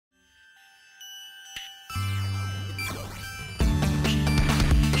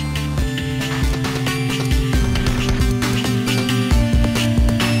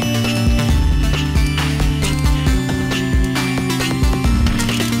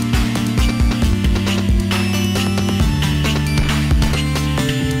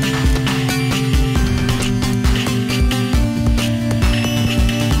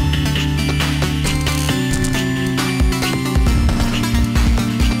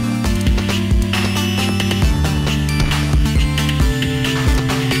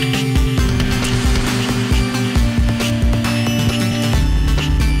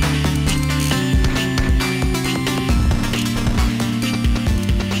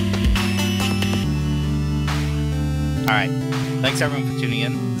Alright, thanks everyone for tuning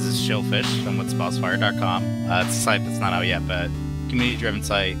in. This is ShillPhish. I'm with SpellsFire.com. It's a site that's not out yet, but community-driven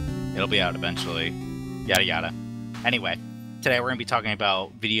site. It'll be out eventually. Yada yada. Anyway, today we're going to be talking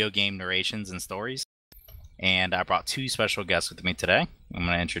about video game narrations and stories. And I brought two special guests with me today. I'm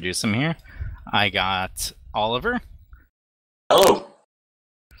going to introduce them here. I got Oliver. Hello.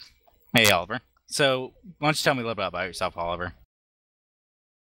 Hey, Oliver. So, why don't you tell me a little bit about yourself, Oliver?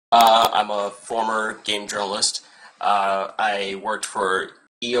 I'm a former game journalist. I worked for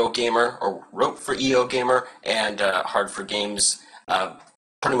EO Gamer, or wrote for EO Gamer, and Hard for Games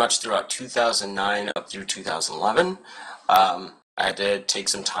pretty much throughout 2009 up through 2011. I had to take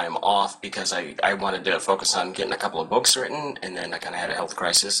some time off because I wanted to focus on getting a couple of books written, and then I kind of had a health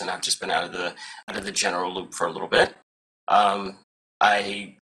crisis, and I've just been out of the general loop for a little bit.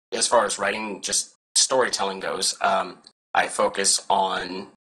 As far as writing, just storytelling goes, I focus on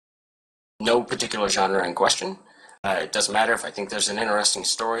no particular genre in question. It doesn't matter if I think there's an interesting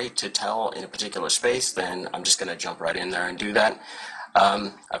story to tell in a particular space, then I'm just going to jump right in there and do that.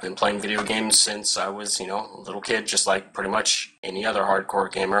 I've been playing video games since I was, a little kid, just like pretty much any other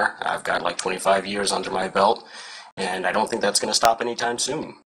hardcore gamer. I've got like 25 years under my belt, and I don't think that's going to stop anytime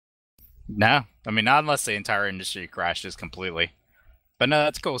soon. No, I mean, not unless the entire industry crashes completely. But no,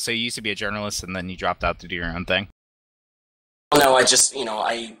 that's cool. So you used to be a journalist, and then you dropped out to do your own thing? Well, no, I just,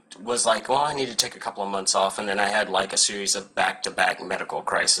 I was like, well, I need to take a couple of months off, and then I had like a series of back-to-back medical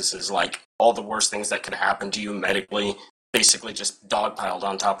crises, like all the worst things that could happen to you medically, basically just dogpiled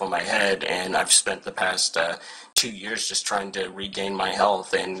on top of my head, and I've spent the past 2 years just trying to regain my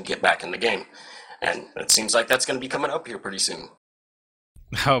health and get back in the game. And it seems like that's going to be coming up here pretty soon.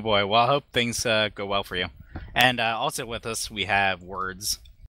 Oh boy, well, I hope things go well for you. And also with us, we have Words.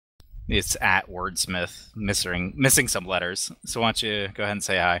 It's at Wordsmith, missing some letters. So why don't you go ahead and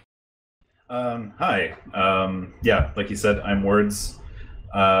say hi? Hi. Yeah, like you said, I'm Words.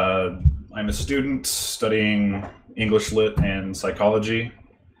 I'm a student studying English Lit and psychology.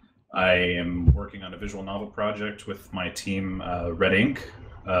 I am working on a visual novel project with my team, Red Ink.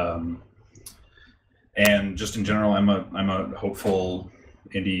 And just in general, I'm a hopeful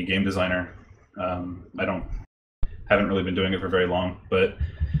indie game designer. Haven't really been doing it for very long, but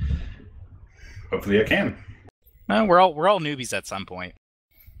hopefully I can. We're all newbies at some point.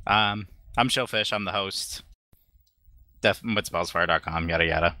 I'm ShillPhish. I'm the host. With SpellsFire.com, yada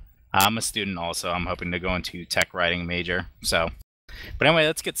yada. I'm a student also. I'm hoping to go into tech writing major. But anyway,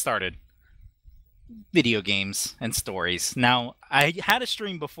 let's get started. Video games and stories. Now, I had a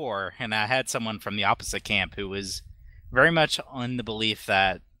stream before, and I had someone from the opposite camp who was very much on the belief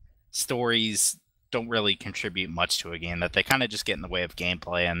that stories don't really contribute much to a game, that they kind of just get in the way of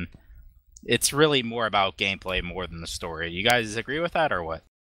gameplay, and it's really more about gameplay more than the story. You guys agree with that, or what?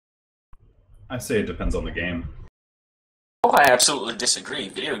 I say it depends on the game. Oh, I absolutely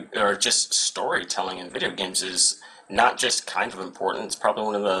disagree. Just storytelling in video games is not just kind of important. It's probably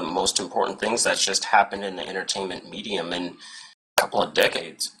one of the most important things that's just happened in the entertainment medium in a couple of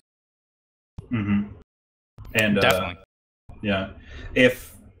decades. Mm-hmm. And definitely, yeah.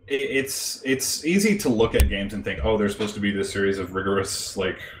 If it's easy to look at games and think, oh, there's supposed to be this series of rigorous,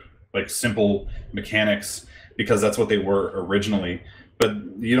 like simple mechanics because that's what they were originally. But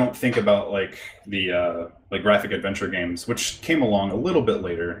you don't think about like the graphic adventure games, which came along a little bit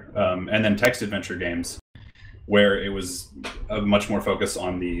later, and then text adventure games, where it was a much more focus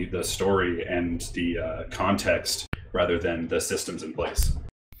on the story and the context rather than the systems in place.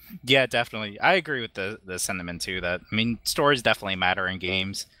 Yeah, definitely. I agree with the sentiment too. That stories definitely matter in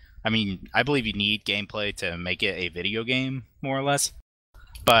games. I believe you need gameplay to make it a video game, more or less.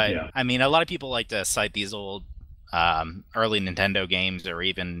 But yeah. A lot of people like to cite these old early Nintendo games, or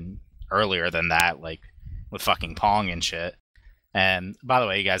even earlier than that, like with fucking Pong and shit. And by the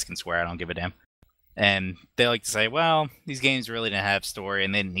way, you guys can swear, I don't give a damn. And they like to say, well, these games really didn't have story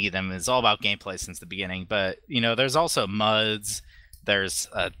and they didn't need them. It's all about gameplay since the beginning. But, there's also MUDs. There's,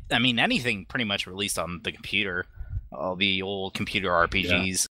 anything pretty much released on the computer. All the old computer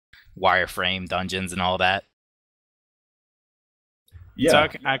RPGs, wireframe, dungeons, and all that. Yeah, so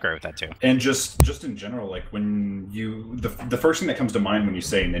I agree with that too. And just in general, like when the first thing that comes to mind when you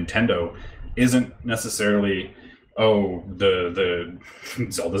say Nintendo isn't necessarily, oh, the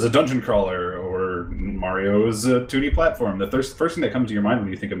Zelda's a dungeon crawler or Mario is a 2D platform. The first thing that comes to your mind when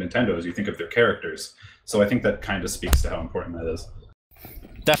you think of Nintendo is you think of their characters. So I think that kind of speaks to how important that is.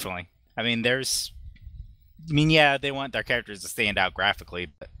 Definitely. They want their characters to stand out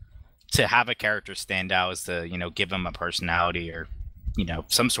graphically, but to have a character stand out is to, give them a personality or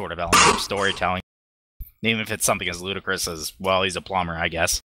some sort of element of storytelling. Even if it's something as ludicrous as, well, he's a plumber, I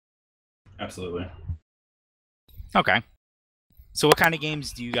guess. Absolutely. Okay. So what kind of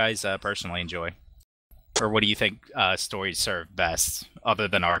games do you guys personally enjoy? Or what do you think stories serve best, other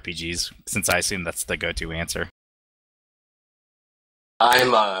than RPGs, since I assume that's the go-to answer?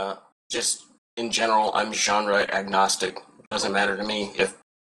 I'm just, in general, I'm genre agnostic. Doesn't matter to me. If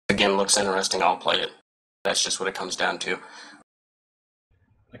the game looks interesting, I'll play it. That's just what it comes down to.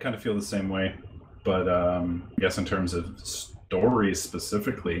 I kind of feel the same way, but I guess in terms of stories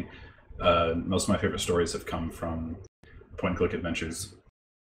specifically, most of my favorite stories have come from point-and-click adventures.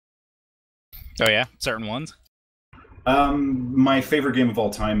 Oh yeah, certain ones. My favorite game of all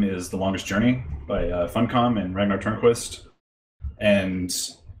time is The Longest Journey by Funcom and Ragnar Turnquist. And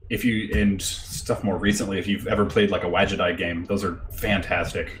stuff more recently, if you've ever played like a Wadjet game, those are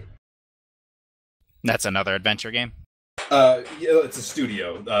fantastic. That's another adventure game. Yeah, it's a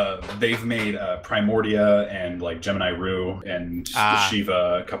studio. They've made Primordia and like Gemini Rue and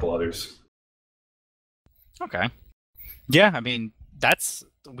Shiva, a couple others. Okay. Yeah, I mean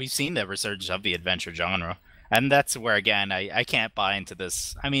we've seen the resurgence of the adventure genre. And that's where, again, I can't buy into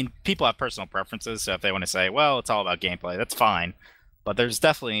this. I mean, people have personal preferences, so if they want to say, well, it's all about gameplay, that's fine. But there's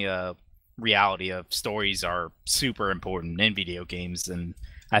definitely a reality of stories are super important in video games, and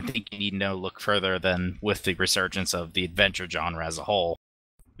I think you need no look further than with the resurgence of the adventure genre as a whole.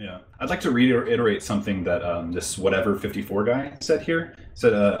 Yeah. I'd like to reiterate something that this Whatever 54 guy said here. He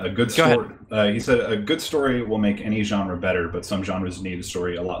said a good story. He said a good story will make any genre better, but some genres need a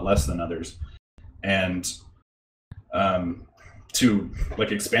story a lot less than others. And to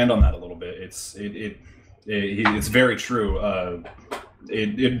like expand on that a little bit, it's very true.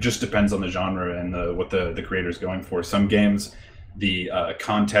 It just depends on the genre and what the creator's going for. Some games, the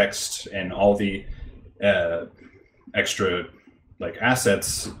context and all the extra like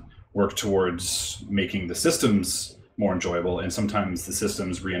assets work towards making the systems more enjoyable, and sometimes the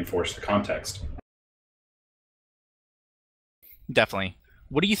systems reinforce the context. Definitely.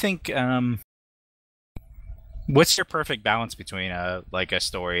 What do you think? What's your perfect balance between a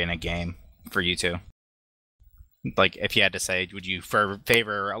story and a game for you two? Like, if you had to say, would you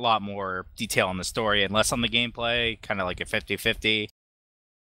favor a lot more detail on the story and less on the gameplay? Kind of like a 50-50?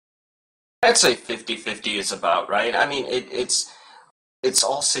 I'd say 50-50 is about right. I mean, it's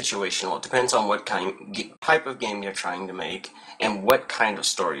all situational. It depends on what type of game you're trying to make and what kind of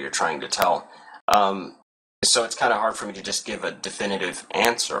story you're trying to tell. So it's kind of hard for me to just give a definitive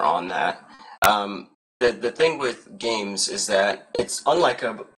answer on that. The thing with games is that it's unlike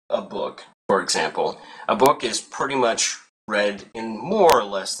a book, for example. A book is pretty much read in more or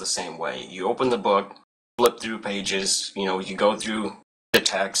less the same way. You open the book, flip through pages, you go through the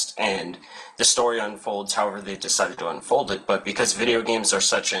text, and the story unfolds however they decided to unfold it. But because video games are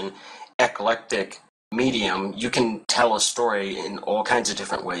such an eclectic medium, you can tell a story in all kinds of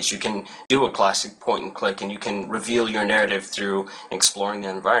different ways. You can do a classic point and click, and you can reveal your narrative through exploring the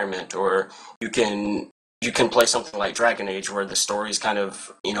environment, or you can play something like Dragon Age, where the story is kind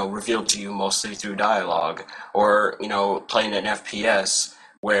of revealed to you mostly through dialogue, or playing an FPS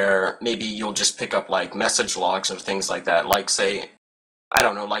where maybe you'll just pick up like message logs or things like that, like say, I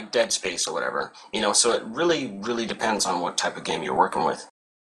don't know, like Dead Space or whatever. So it really, really depends on what type of game you're working with.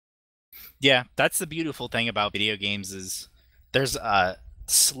 Yeah, that's the beautiful thing about video games is there's a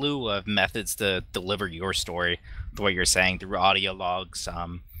slew of methods to deliver your story, the way you're saying, through audio logs,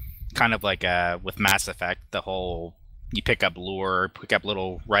 kind of like with Mass Effect, the whole, you pick up lore, pick up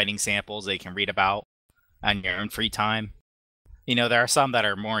little writing samples that you can read about on your own free time. There are some that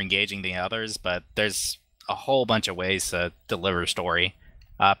are more engaging than others, but there's a whole bunch of ways to deliver story.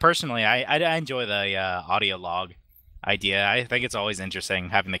 Personally, I enjoy the audio log idea. I think it's always interesting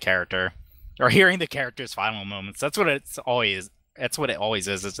having the character, or hearing the character's final moments. That's what it always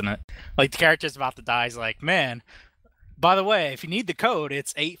is, isn't it? Like, the character's about to die, he's like, man, by the way, if you need the code,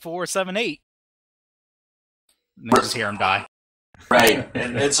 it's 8478. And then just hear him die. Right.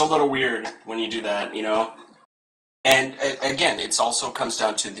 It's a little weird when you do that, And again, it also comes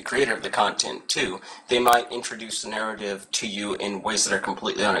down to the creator of the content, too. They might introduce the narrative to you in ways that are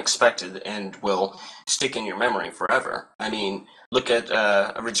completely unexpected and will stick in your memory forever. I mean, look at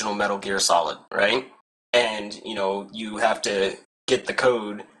original Metal Gear Solid, right? And, you have to get the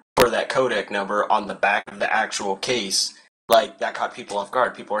code for that codec number on the back of the actual case. Like, that caught people off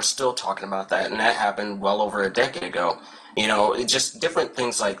guard. People are still talking about that, and that happened well over a decade ago. Just different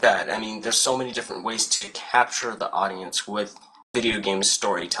things like that. I mean, there's so many different ways to capture the audience with video game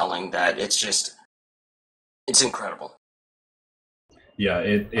storytelling that it's incredible. Yeah,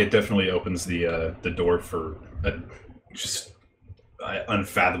 it definitely opens the door for a just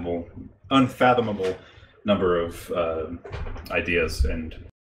unfathomable number of ideas. And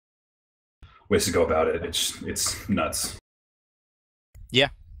ways to go about it. It's nuts. Yeah,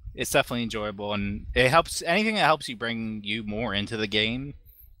 it's definitely enjoyable, and it helps. Anything that helps you bring you more into the game,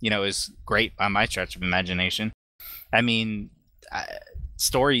 is great by my stretch of imagination. I mean,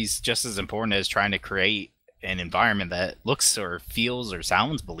 story's just as important as trying to create an environment that looks or feels or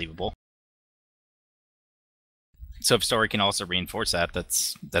sounds believable. So if story can also reinforce that,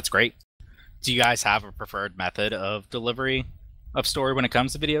 that's great. Do you guys have a preferred method of delivery of story when it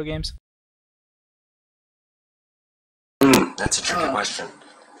comes to video games? That's a tricky question.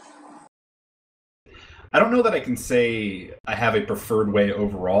 I don't know that I can say I have a preferred way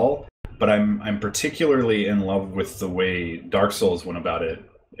overall, but I'm particularly in love with the way Dark Souls went about it,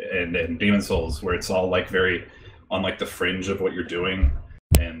 and Demon Souls, where it's all like very on like the fringe of what you're doing,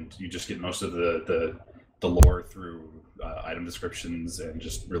 and you just get most of the lore through item descriptions and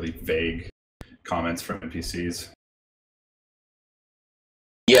just really vague comments from NPCs.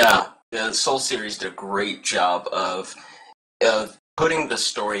 Yeah, the Soul series did a great job of putting the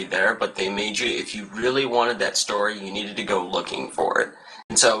story there, but they made you, if you really wanted that story, you needed to go looking for it.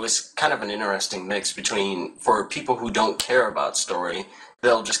 And so it was kind of an interesting mix between, for people who don't care about story,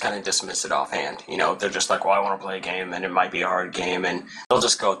 they'll just kind of dismiss it offhand. They're just like, well, I want to play a game, and it might be a hard game, and they'll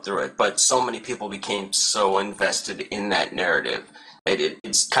just go through it. But so many people became so invested in that narrative.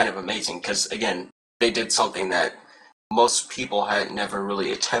 It's kind of amazing, because, again, they did something that most people had never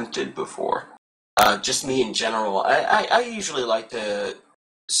really attempted before. Just me in general, I usually like to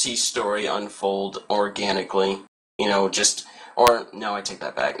see story unfold organically, or no, I take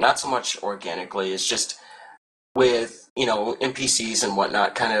that back. Not so much organically, it's just with, NPCs and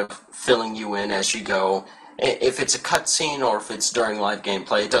whatnot kind of filling you in as you go. If it's a cutscene or if it's during live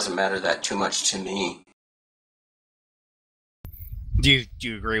gameplay, it doesn't matter that too much to me. Do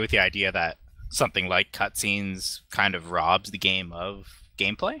you agree with the idea that something like cutscenes kind of robs the game of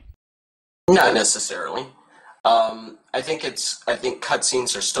gameplay? Not necessarily. I think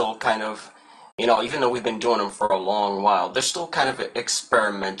cutscenes are still kind of, even though we've been doing them for a long while, they're still kind of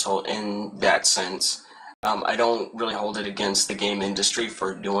experimental in that sense. I don't really hold it against the game industry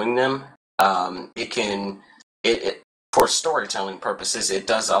for doing them. For storytelling purposes, it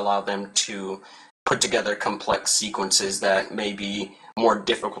does allow them to put together complex sequences that may be more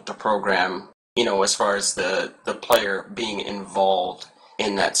difficult to program, as far as the player being involved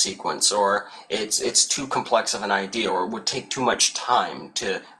in that sequence, or it's too complex of an idea, or it would take too much time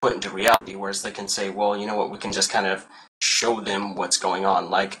to put into reality, whereas they can say, well, you know what, we can just kind of show them what's going on.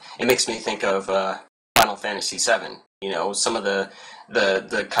 Like, it makes me think of Final Fantasy VII, some of the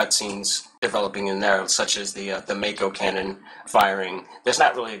cutscenes developing in there, such as the Mako cannon firing. There's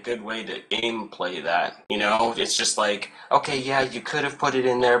not really a good way to gameplay that, It's just like, okay, yeah, you could have put it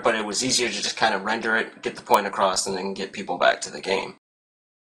in there, but it was easier to just kind of render it, get the point across, and then get people back to the game.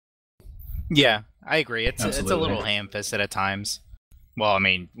 Yeah, I agree. It's a little ham-fisted at times. Well, I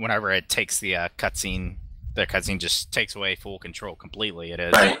mean, whenever it takes the cutscene just takes away full control completely. It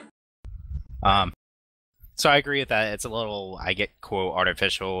is. Right. So I agree with that. It's a little, I get, quote,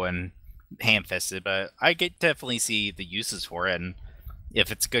 artificial and ham-fisted, but I definitely see the uses for it, and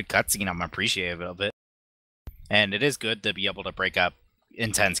if it's a good cutscene, I'm appreciative of it. And it is good to be able to break up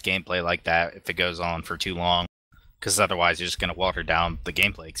intense gameplay like that if it goes on for too long, because otherwise you're just going to water down the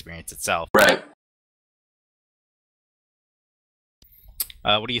gameplay experience itself. Right.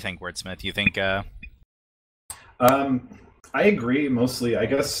 What do you think, Wordsmith? You think... I agree mostly. I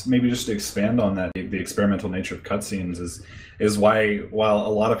guess maybe just to expand on that, the experimental nature of cutscenes is why, while a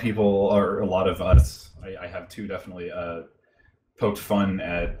lot of people, or a lot of us, I have too, definitely poked fun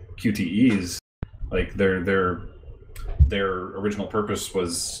at QTEs. Like their original purpose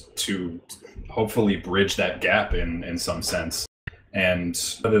was to hopefully bridge that gap in some sense, and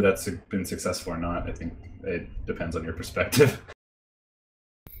whether that's been successful or not, I think it depends on your perspective.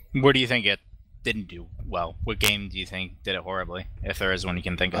 Where do you think it didn't do well? What game do you think did it horribly, if there is one you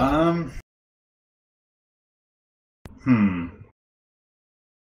can think of?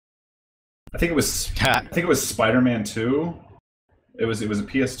 I think it was Spider-Man 2. It was a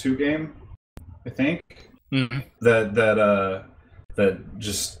PS2 game, I think. Mm-hmm.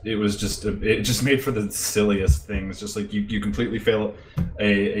 It just made for the silliest things. Just like you completely fail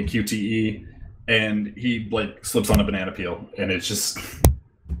a QTE, and he like slips on a banana peel, and it's just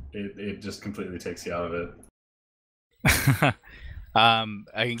it just completely takes you out of it. An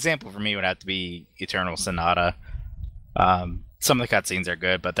example for me would have to be Eternal Sonata. Some of the cutscenes are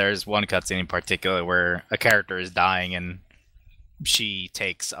good, but there's one cutscene in particular where a character is dying and she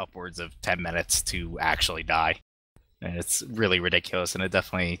takes upwards of 10 minutes to actually die. And it's really ridiculous, and it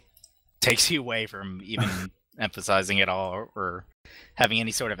definitely takes you away from even emphasizing it all or having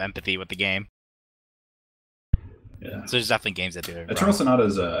any sort of empathy with the game. Yeah. So there's definitely games that do it. Eternal Sonata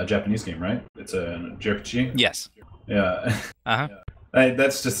is a Japanese game, right? It's a JRPG. Yes. Yeah. Uh-huh.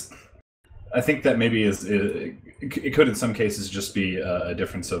 That's just. I think that maybe it could in some cases just be a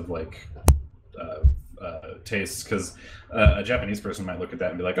difference of like tastes, because a Japanese person might look at that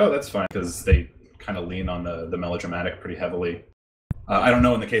and be like, oh, that's fine, because they kind of lean on the melodramatic pretty heavily. I don't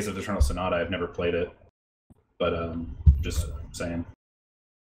know in the case of Eternal Sonata, I've never played it, but just saying.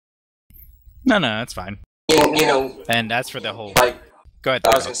 No, that's fine. You know, and that's for the whole. Like, go ahead.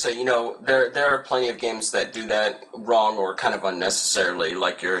 I was going to say, you know, there are plenty of games that do that wrong or kind of unnecessarily,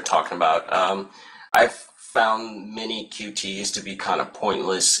 like you're talking about. I've found many QTs to be kind of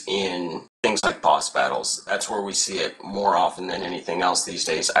pointless in things like boss battles. That's where we see it more often than anything else these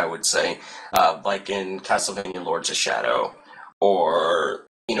days, I would say. Like in Castlevania Lords of Shadow, or,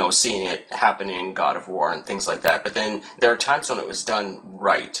 you know, seeing it happen in God of War and things like that. But then there are times when it was done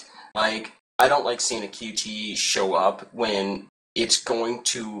right. Like, I don't like seeing a QTE show up when it's going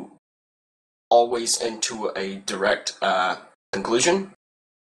to always end to a direct conclusion,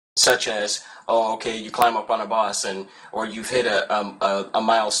 such as, oh, okay, you climb up on a boss, or you've hit a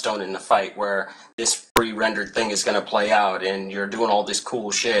milestone in the fight where this pre-rendered thing is going to play out, and you're doing all this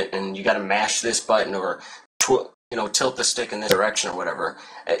cool shit, and you got to mash this button or tilt the stick in this direction or whatever.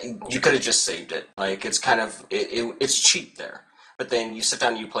 You could have just saved it. Like, it's kind of it's cheap there. But then you sit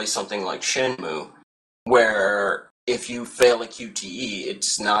down and you play something like Shenmue, where if you fail a QTE,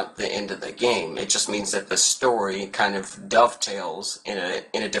 it's not the end of the game. It just means that the story kind of dovetails in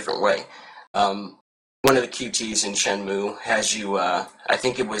a different way. One of the QTEs in Shenmue has you, I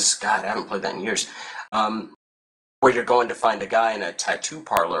think it was, God, I haven't played that in years, where you're going to find a guy in a tattoo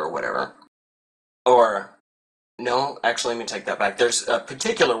parlor or whatever. Or, no, actually, let me take that back. There's a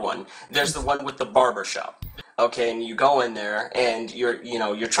particular one. There's the one with the barber shop. Okay, and you go in there, and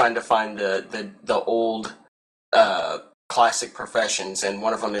you're trying to find the old classic professions, and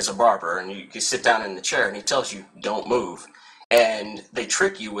one of them is a barber, and you sit down in the chair, and he tells you, don't move. And they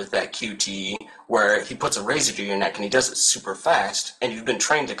trick you with that QTE, where he puts a razor to your neck, and he does it super fast, and you've been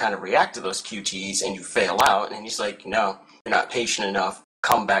trained to kind of react to those QTEs, and you fail out, and he's like, no, you're not patient enough,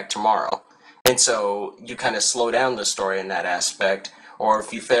 come back tomorrow. And so you kind of slow down the story in that aspect. Or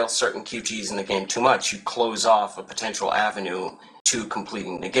if you fail certain QTEs in the game too much, you close off a potential avenue to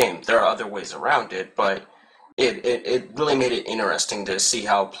completing the game. There are other ways around it, but it really made it interesting to see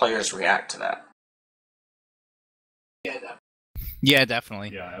how players react to that. Yeah,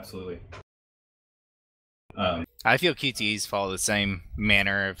 definitely. Yeah, absolutely. I feel QTEs follow the same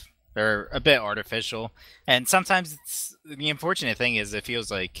manner of they're a bit artificial, and sometimes the unfortunate thing is it feels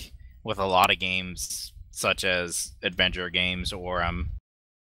like with a lot of games, such as adventure games or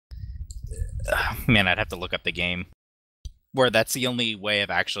man, I'd have to look up the game, where that's the only way of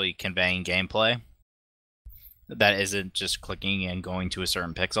actually conveying gameplay that isn't just clicking and going to a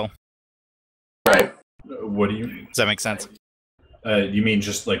certain pixel. Right. What do you mean? Does that make sense? You mean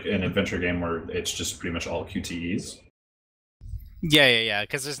just like an adventure game where it's just pretty much all QTEs? Yeah,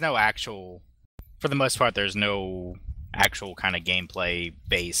 because there's no actual, for the most part, there's no actual kind of gameplay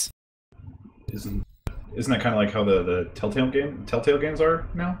base. Isn't that kind of like how the Telltale games are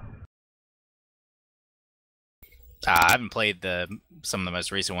now? I haven't played some of the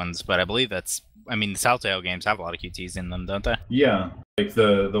most recent ones, but I believe the Telltale games have a lot of QTs in them, don't they? Yeah, like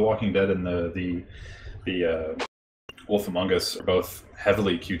the Walking Dead and the Wolf Among Us are both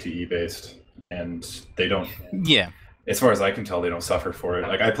heavily QTE based, and they don't. Yeah. As far as I can tell, they don't suffer for it.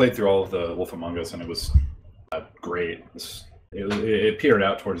 Like, I played through all of the Wolf Among Us, and it was great. It petered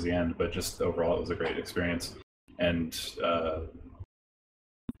out towards the end, but just overall, it was a great experience, and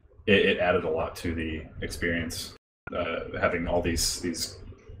it added a lot to the experience. Having all these things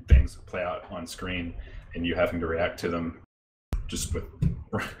play out on screen, and you having to react to them, just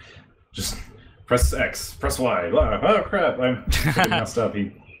press X, press Y. Oh crap! I'm messed up.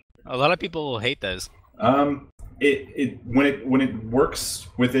 A lot of people hate those. When it works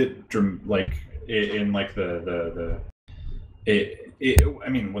with it, like in like when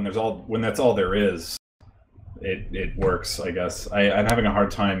that's all there is, it works, I guess. I'm having a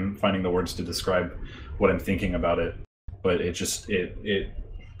hard time finding the words to describe what I'm thinking about it, but it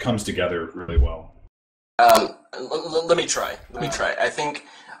comes together really well. Let me try. I think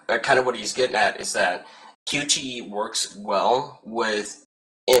kind of what he's getting at is that QTE works well with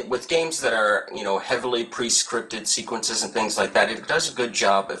games that are, heavily pre-scripted sequences and things like that. It does a good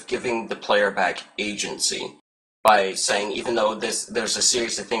job of giving the player back agency by saying, even though there's a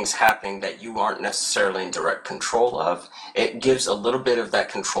series of things happening that you aren't necessarily in direct control of, it gives a little bit of that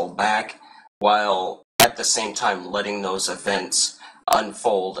control back, while at the same time letting those events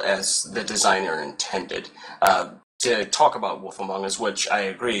unfold as the designer intended. to talk about Wolf Among Us, which I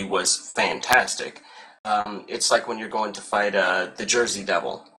agree was fantastic. It's like when you're going to fight the Jersey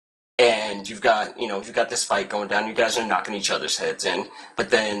Devil, and you've got this fight going down. You guys are knocking each other's heads in, but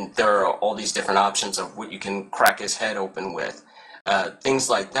then there are all these different options of what you can crack his head open with, things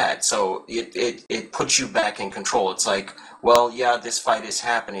like that. So it puts you back in control. It's like, well, yeah, this fight is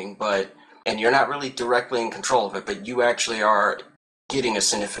happening, and you're not really directly in control of it, but you actually are getting a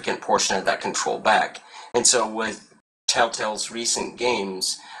significant portion of that control back. And so with Telltale's recent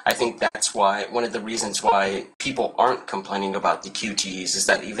games, I think that's why one of the reasons why people aren't complaining about the QTEs is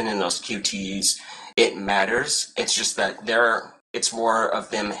that even in those QTEs, it matters. It's just that it's more of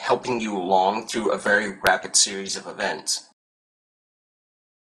them helping you along through a very rapid series of events.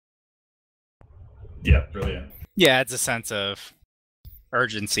 Yeah, brilliant. Yeah, it's a sense of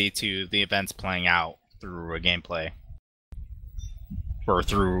urgency to the events playing out through a gameplay. Or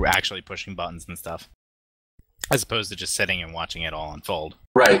through actually pushing buttons and stuff. As opposed to just sitting and watching it all unfold.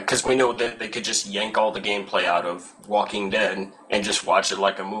 Right, because we know that they could just yank all the gameplay out of Walking Dead and just watch it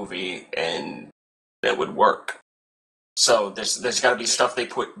like a movie, and it would work. So there's got to be stuff they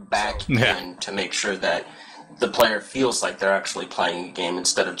put back in to make sure that the player feels like they're actually playing a game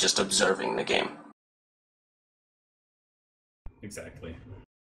instead of just observing the game. Exactly.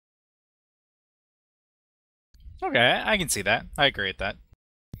 Okay, I can see that. I agree with that.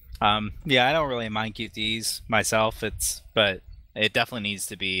 Yeah, I don't really mind QTEs myself. But it definitely needs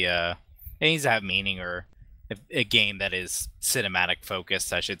to be. It needs to have meaning, or a game that is cinematic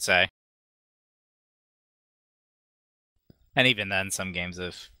focused, I should say. And even then, some games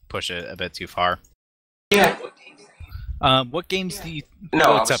have pushed it a bit too far. Yeah. What games do you? No,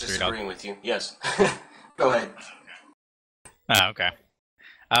 I was just agreeing with you. Yes. Go ahead. Oh, okay.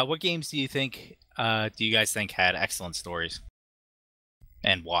 What games do you think? Do you guys think had excellent stories,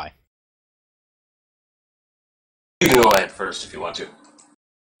 and why? You can go ahead first if you want to.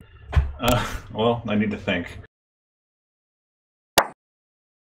 Well, I need to think.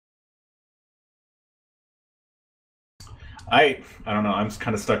 I don't know. I'm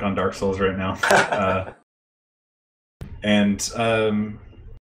kind of stuck on Dark Souls right now, and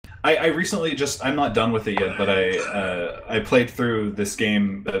I recently I'm not done with it yet, but I played through this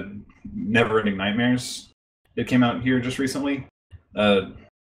game, Never-Ending Nightmares. It came out here just recently.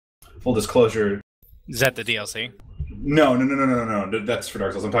 Full disclosure. Is that the DLC? No. That's for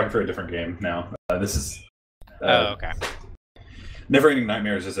Dark Souls. I'm talking for a different game now. This is. Okay. Never-Ending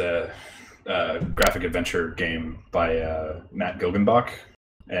Nightmares is a graphic adventure game by Matt Gilgenbach.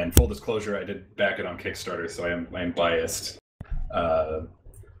 And full disclosure, I did back it on Kickstarter, so I am biased.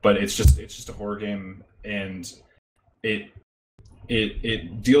 But it's just a horror game, and it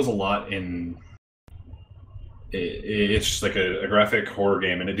deals a lot in. It's just like a graphic horror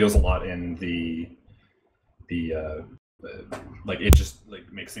game, and it deals a lot in the like it just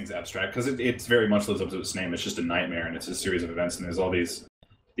like makes things abstract because it's very much lives up to its name. It's just a nightmare, and it's a series of events, and there's all these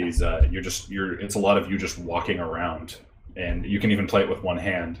it's a lot of you just walking around, and you can even play it with one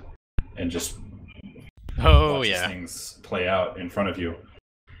hand and just watch these things play out in front of you.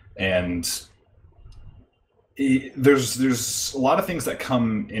 And there's a lot of things that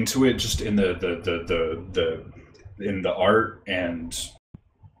come into it just in the art and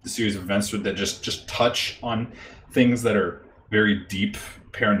the series of events that just touch on things that are very deep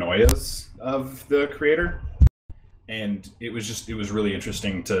paranoias of the creator. And it was really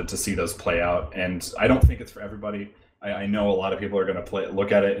interesting to see those play out. And I don't think it's for everybody. I know a lot of people are going to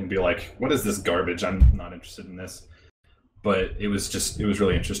look at it and be like, what is this garbage? I'm not interested in this. But it was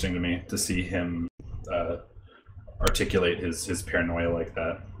really interesting to me to see him articulate his paranoia like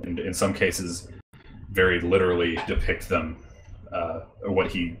that. And in some cases, very literally depict them,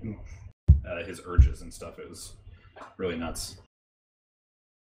 what his urges and stuff. It was really nuts.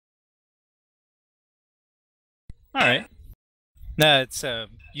 All right. No, it's do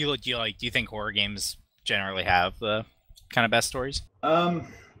you think horror games generally have the kind of best stories?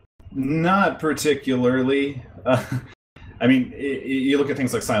 Not particularly. I mean, you look at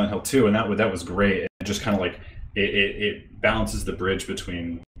things like Silent Hill 2, and that was great. It just kind of like it balances the bridge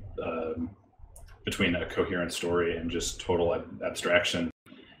between a coherent story and just total abstraction,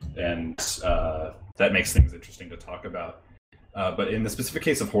 and that makes things interesting to talk about. But in the specific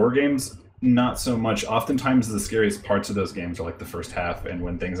case of horror games, not so much. Oftentimes, the scariest parts of those games are like the first half, and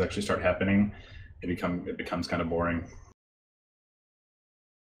when things actually start happening, it becomes kind of boring.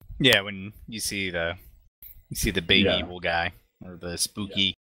 Yeah, when you see the big evil guy or the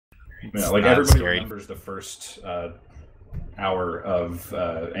spooky. Yeah, like everybody remembers the first hour of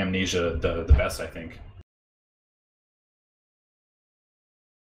Amnesia the best, I think.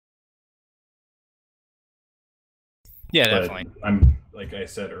 Yeah, definitely. I'm like I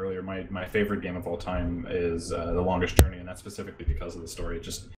said earlier, my favorite game of all time is The Longest Journey, and that's specifically because of the story.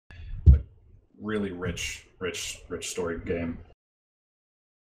 Just a really rich story game.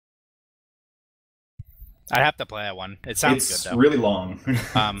 I'd have to play that one. It sounds It's good though. really long.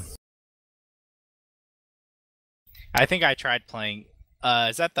 I think I tried playing.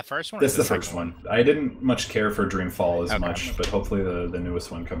 Is that the first one? That's the first one. I didn't much care for Dreamfall as Okay. much, but hopefully the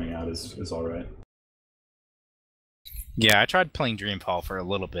newest one coming out is all right. Yeah, I tried playing Dreamfall for a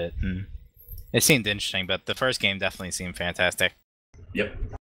little bit, and it seemed interesting, but the first game definitely seemed fantastic. Yep.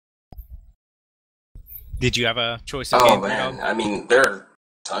 Did you have a choice of Oh game? man, I mean, there are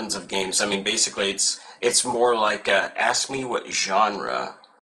tons of games. I mean, basically, it's more like ask me what genre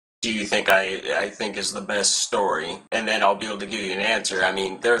do you think I think is the best story, and then I'll be able to give you an answer. I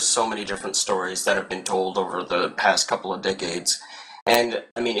mean, there's so many different stories that have been told over the past couple of decades, and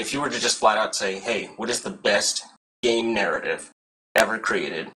I mean, if you were to just flat out say, hey, what is the best game narrative ever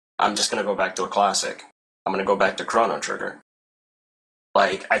created? I'm just gonna go back to a classic. I'm gonna go back to Chrono Trigger.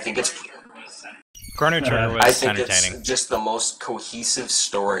 Like, I think it's Chrono Trigger was I think entertaining. it's just the most cohesive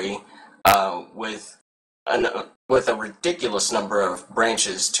story with a ridiculous number of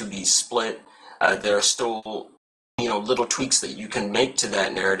branches to be split. There are still little tweaks that you can make to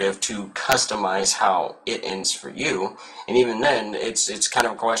that narrative to customize how it ends for you. And even then, it's kind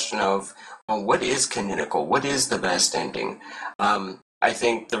of a question of, well, what is canonical? What is the best ending? I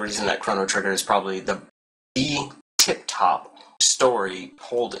think the reason that Chrono Trigger is probably the tip-top story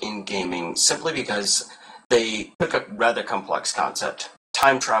pulled in gaming simply because they took a rather complex concept.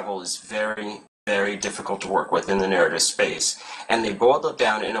 Time travel is very, very difficult to work with in the narrative space, and they boiled it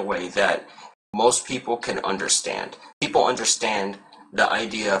down in a way that most people can understand. People understand the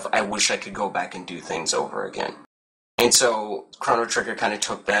idea of, I wish I could go back and do things over again. And so Chrono Trigger kind of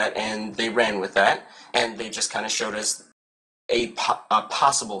took that and they ran with that, and they just kind of showed us a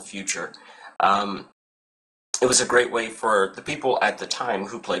possible future. It was a great way for the people at the time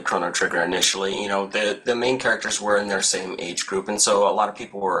who played Chrono Trigger initially. The main characters were in their same age group, and so a lot of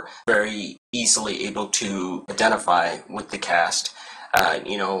people were very easily able to identify with the cast.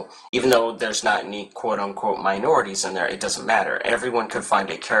 Even though there's not any quote-unquote minorities in there, it doesn't matter. Everyone could find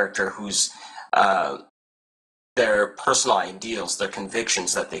a character whose their personal ideals, their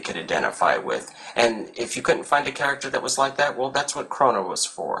convictions that they could identify with. And if you couldn't find a character that was like that, well, that's what Chrono was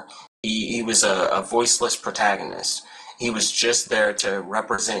for. He was a voiceless protagonist. He was just there to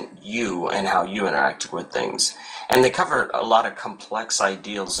represent you and how you interacted with things. And they covered a lot of complex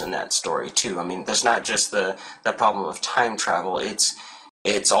ideals in that story, too. I mean, there's not just the problem of time travel.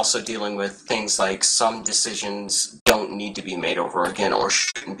 It's also dealing with things like some decisions don't need to be made over again or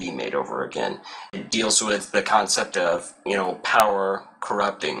shouldn't be made over again. It deals with the concept of, power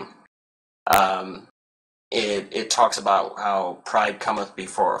corrupting. It talks about how pride cometh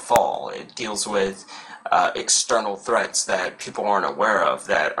before a fall. It deals with external threats that people aren't aware of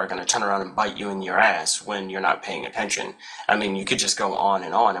that are going to turn around and bite you in your ass when you're not paying attention. I mean, you could just go on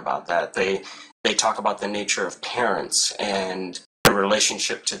and on about that. They talk about the nature of parents and the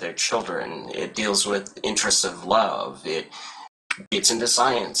relationship to their children. It deals with interests of love. It gets into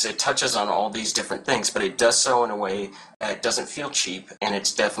science. It touches on all these different things, but it does so in a way that doesn't feel cheap, and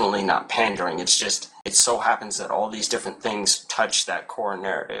it's definitely not pandering. It so happens that all these different things touch that core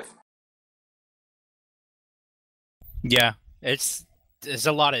narrative. Yeah, there's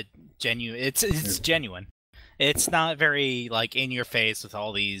a lot of genuine. It's genuine. It's not very in your face with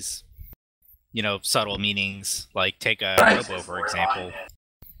all these, subtle meanings. Like take a Robo for example.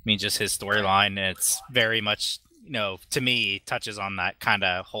 I mean, just his storyline. It's very much, to me, touches on that kind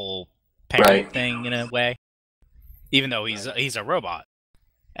of whole parent thing in a way. Even though he's a robot,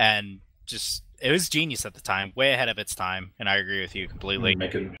 and just it was genius at the time, way ahead of its time, and I agree with you completely.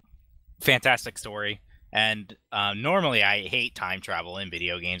 Fantastic story. And normally I hate time travel in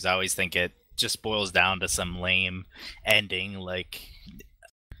video games. I always think it just boils down to some lame ending. Like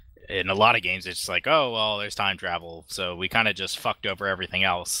in a lot of games, it's just like, oh, well, there's time travel. So we kind of just fucked over everything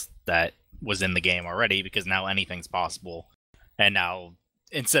else that was in the game already because now anything's possible. And now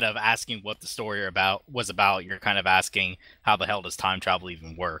instead of asking what the story was about, you're kind of asking how the hell does time travel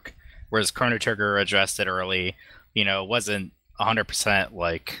even work? Whereas Chrono Trigger addressed it early, wasn't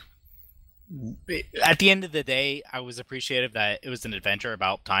 100% at the end of the day, I was appreciative that it was an adventure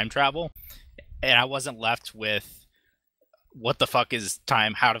about time travel, and I wasn't left with what the fuck is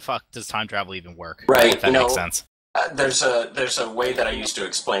time? How the fuck does time travel even work? Right. If that makes sense. There's a way that I used to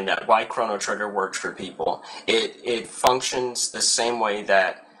explain that why Chrono Trigger works for people. It functions the same way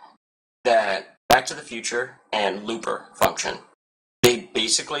that Back to the Future and Looper function. They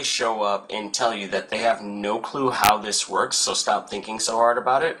basically show up and tell you that they have no clue how this works, so stop thinking so hard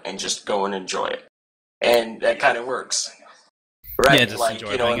about it and just go and enjoy it. And that kind of works. Right, Yeah, just like,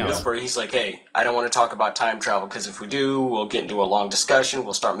 enjoy in playing out. Whisper, he's like, hey, I don't want to talk about time travel, because if we do, we'll get into a long discussion,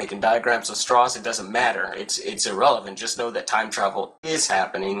 we'll start making diagrams of straws, it doesn't matter, it's irrelevant, just know that time travel is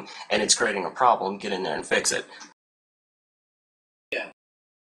happening, and it's creating a problem, get in there and fix it.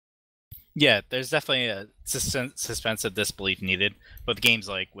 Yeah, there's definitely a suspense of disbelief needed with games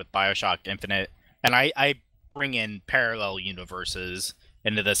like with Bioshock Infinite, and I bring in parallel universes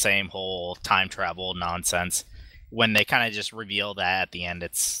into the same whole time travel nonsense. When they kind of just reveal that at the end,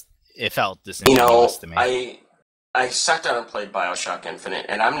 it felt disingenuous to me. I sat down and played Bioshock Infinite,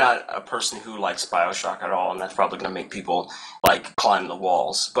 and I'm not a person who likes Bioshock at all, and that's probably going to make people like climb the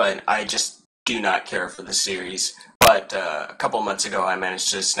walls, but I just do not care for the series. But a couple months ago, I managed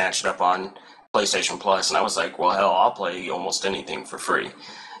to snatch it up on PlayStation Plus, and I was like, well, hell, I'll play almost anything for free.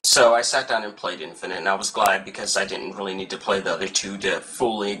 So I sat down and played Infinite, and I was glad because I didn't really need to play the other two to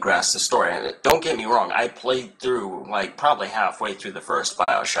fully grasp the story. And don't get me wrong, I played through, like, probably halfway through the first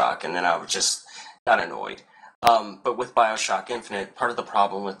Bioshock, and then I was just got annoyed. But with Bioshock Infinite, part of the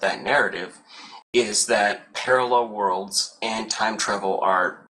problem with that narrative is that parallel worlds and time travel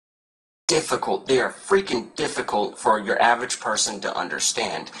are difficult. They are freaking difficult for your average person to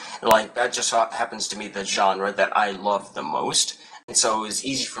understand. Like, that just happens to be the genre that I love the most. And so it was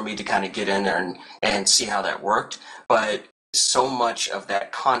easy for me to kind of get in there and see how that worked. But so much of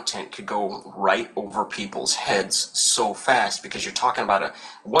that content could go right over people's heads so fast because you're talking about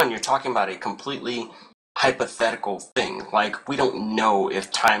a completely hypothetical thing. Like, we don't know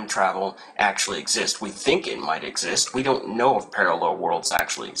if time travel actually exists. We think it might exist. We don't know if parallel worlds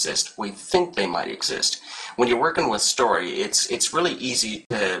actually exist. We think they might exist. When you're working with story, it's really easy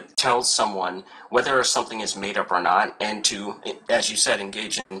to tell someone whether something is made up or not, and to, as you said,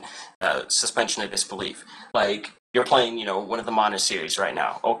 engage in suspension of disbelief. Like, you're playing, one of the Mana series right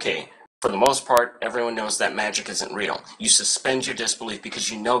now. Okay, for the most part, everyone knows that magic isn't real. You suspend your disbelief because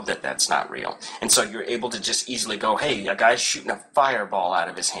you know that that's not real. And so you're able to just easily go, hey, a guy's shooting a fireball out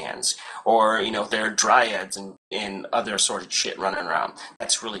of his hands. Or, there are dryads and other sort of shit running around.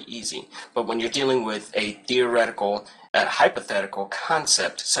 That's really easy. But when you're dealing with a theoretical, hypothetical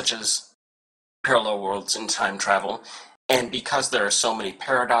concept, such as parallel worlds and time travel, and because there are so many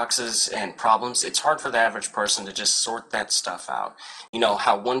paradoxes and problems, it's hard for the average person to just sort that stuff out.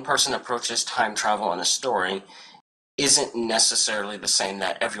 How one person approaches time travel in a story isn't necessarily the same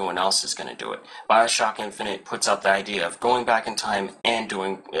that everyone else is going to do it. Bioshock Infinite puts out the idea of going back in time and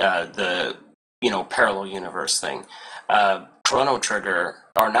doing the parallel universe thing. Chrono Trigger,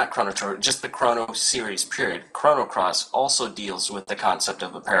 or not Chrono Trigger, just the Chrono series, period. Chrono Cross also deals with the concept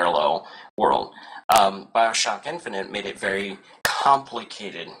of a parallel world. Bioshock Infinite made it very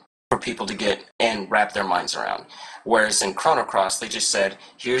complicated for people to get and wrap their minds around. Whereas in Chrono Cross, they just said,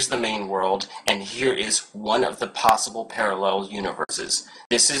 here's the main world, and here is one of the possible parallel universes.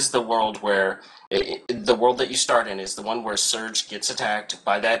 This is the world where, the world that you start in is the one where Surge gets attacked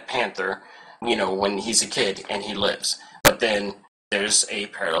by that panther, when he's a kid, and he lives. But then there's a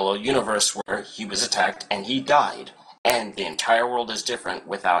parallel universe where he was attacked and he died. And the entire world is different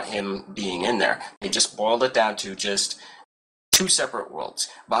without him being in there. They just boiled it down to just two separate worlds.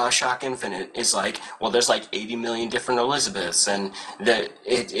 Bioshock Infinite is like, well, there's like 80 million different Elizabeths, and that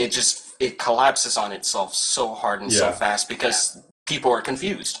it collapses on itself so hard and so fast because people are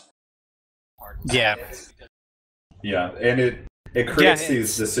confused. Yeah. Yeah, and it creates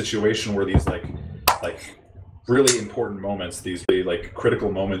this situation where these like really important moments, these really like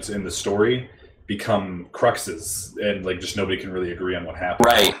critical moments in the story, become cruxes, and like just nobody can really agree on what happened.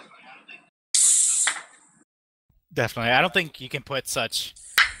 Right. Definitely. I don't think you can put such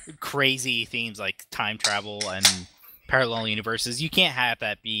crazy themes like time travel and parallel universes. You can't have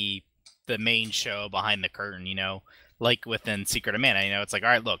that be the main show behind the curtain, like within Secret of Mana. It's like, all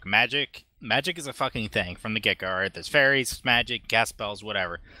right, look, magic is a fucking thing from the get-go. All right, there's fairies, magic, cast spells,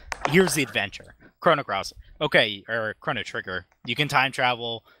 whatever. Here's the adventure. Chrono Cross. Okay, or Chrono Trigger. You can time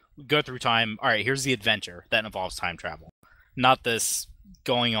travel, go through time. All right, here's the adventure that involves time travel. Not this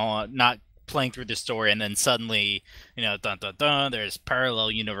going on, not playing through the story and then suddenly, dun dun dun, there's parallel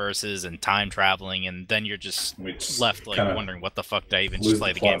universes and time traveling, and then you're just left like wondering what the fuck did I even just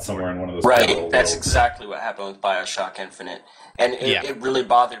play the game somewhere for? In one of those right, that's exactly what happened with Bioshock Infinite. And it really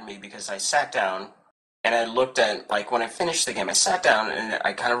bothered me because I sat down and I looked at, like, when I finished the game, I sat down and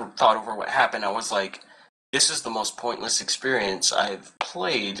I kind of thought over what happened. I was like, this is the most pointless experience I've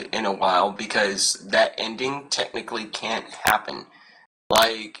played in a while because that ending technically can't happen.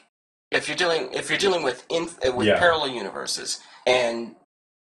 Like, if you're dealing with parallel universes, And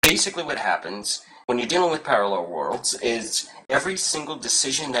basically what happens when you're dealing with parallel worlds is every single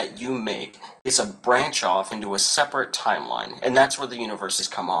decision that you make is a branch off into a separate timeline, and that's where the universes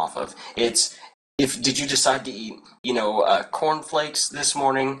come off of. Did you decide to eat, cornflakes this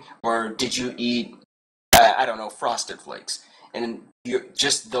morning, or did you eat, I don't know, Frosted Flakes? And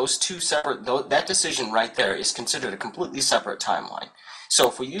just those two separate, that decision right there is considered a completely separate timeline. So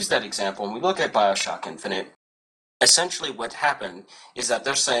if we use that example and we look at Bioshock Infinite, essentially what happened is that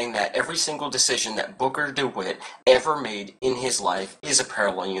they're saying that every single decision that Booker DeWitt ever made in his life is a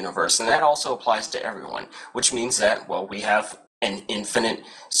parallel universe, and that also applies to everyone, which means that, well, we have an infinite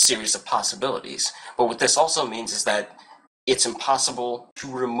series of possibilities. But what this also means is that it's impossible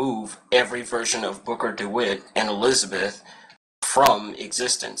to remove every version of Booker DeWitt and Elizabeth from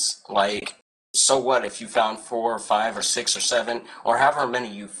existence. Like, so what if you found 4 or 5 or 6 or 7 or however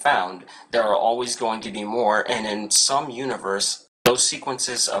many you found? There are always going to be more, and in some universe those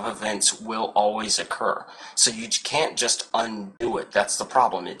sequences of events will always occur, so you can't just undo it. That's the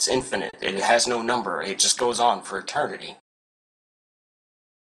problem. It's infinite. It has no number. It just goes on for eternity.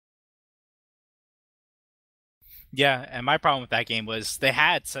 Yeah, and my problem with that game was they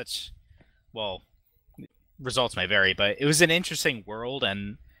had such, well, results may vary, but it was an interesting world,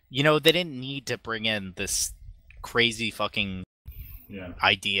 and they didn't need to bring in this crazy fucking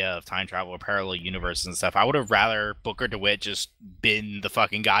idea of time travel or parallel universes and stuff. I would have rather Booker DeWitt just been the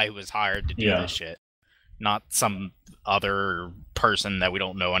fucking guy who was hired to do this shit, not some other person that we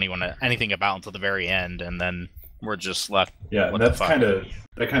don't know anything about until the very end, and then we're just left. Yeah, and that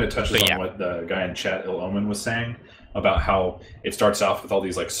kind of touches on what the guy in chat, Il Omen, was saying about how it starts off with all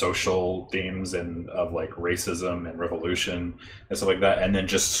these like social themes and of like racism and revolution and stuff like that, and then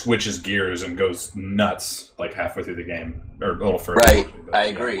just switches gears and goes nuts like halfway through the game, or a little further. Right, I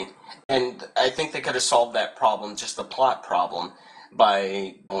agree. And I think they could have solved that problem, just the plot problem,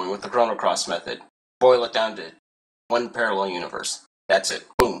 by going with the Chrono Cross method. Boil it down to one parallel universe. That's it.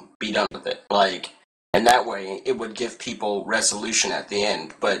 Boom. Be done with it. And that way, it would give people resolution at the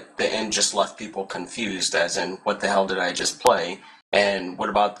end, but the end just left people confused, as in, what the hell did I just play? And what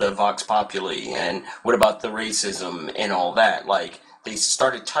about the Vox Populi? And what about the racism and all that? They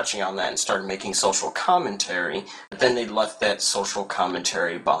started touching on that and started making social commentary, but then they left that social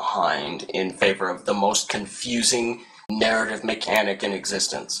commentary behind in favor of the most confusing narrative mechanic in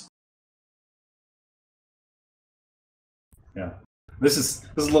existence. Yeah. This is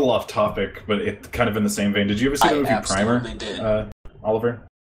a little off topic, but it's kind of in the same vein. Did you ever see the movie Primer? I absolutely did. Oliver?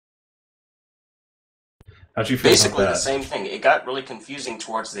 How'd you feel Basically about that? The same thing. It got really confusing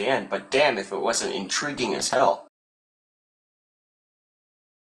towards the end, but damn if it wasn't intriguing as hell.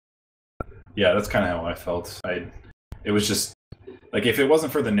 Yeah, that's kind of how I felt. It was just, like, if it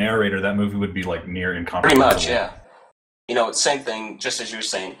wasn't for the narrator, that movie would be, like, near incomprehensible. Pretty much, yeah. Same thing, just as you were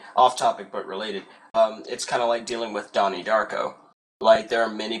saying, off topic but related. It's kind of like dealing with Donnie Darko. There are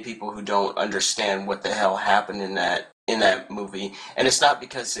many people who don't understand what the hell happened in that movie, and it's not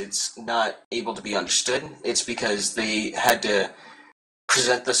because it's not able to be understood. It's because they had to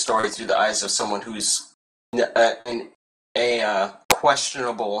present the story through the eyes of someone who's a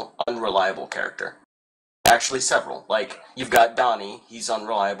questionable, unreliable character. Actually, several. You've got Donnie. He's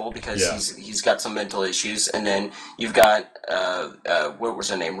unreliable because he's got some mental issues, and then you've got what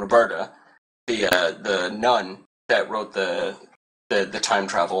was her name, Roberta, the nun that wrote the time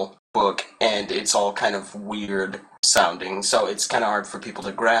travel book, and it's all kind of weird sounding, so it's kind of hard for people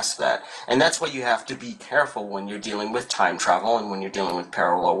to grasp that. And that's why you have to be careful when you're dealing with time travel and when you're dealing with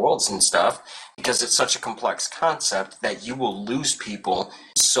parallel worlds and stuff, because it's such a complex concept that you will lose people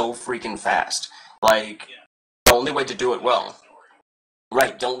so freaking fast. The only way to do it well.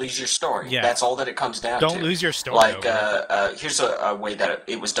 Right, don't lose your story. Yeah. That's all that it comes down to. Don't lose your story. Here's a way that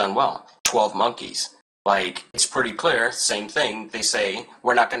it was done well. 12 Monkeys. It's pretty clear, same thing. They say,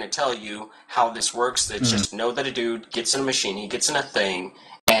 we're not going to tell you how this works. It's just know that a dude gets in a machine, he gets in a thing,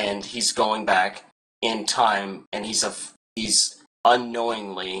 and he's going back in time, and he's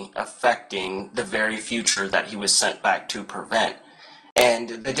unknowingly affecting the very future that he was sent back to prevent. And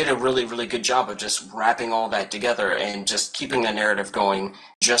they did a really, really good job of just wrapping all that together and just keeping the narrative going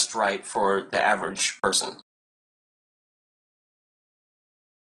just right for the average person.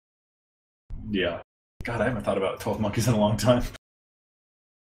 Yeah. God, I haven't thought about 12 Monkeys in a long time.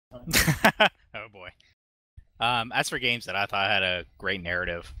 Oh boy. As for games that I thought had a great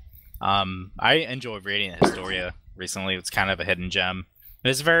narrative, I enjoyed reading Historia recently. It's kind of a hidden gem.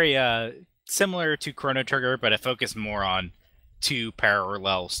 It's very similar to Chrono Trigger, but it focused more on two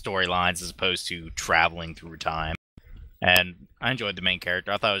parallel storylines as opposed to traveling through time. And I enjoyed the main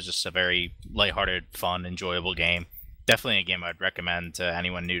character. I thought it was just a very lighthearted, fun, enjoyable game. Definitely a game I'd recommend to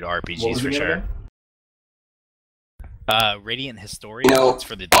anyone new to What RPGs was the for name sure. again? Radiant Historia. You know, It's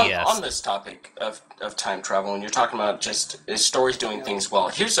for the DS. on this topic of time travel, and you're talking about just stories doing things well,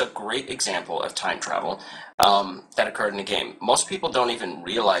 here's a great example of time travel that occurred in a game. Most people don't even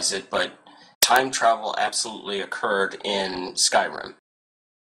realize it, but time travel absolutely occurred in Skyrim.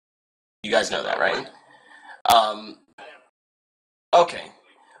 You guys know that, right? Okay.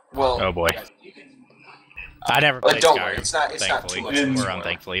 Well, Oh boy. I never played don't Skyrim. worry, it's not too thankfully, much of a or spoiler.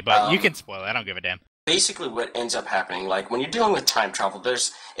 unthankfully, but you can spoil it. I don't give a damn. Basically, what ends up happening, like when you're dealing with time travel,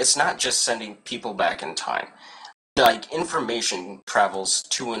 it's not just sending people back in time. Like information travels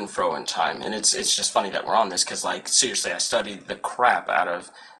to and fro in time, and it's just funny that we're on this because, like, seriously, I studied the crap out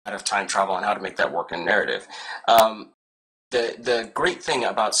of time travel and how to make that work in narrative. The great thing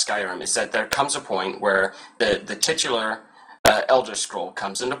about Skyrim is that there comes a point where the titular Elder Scroll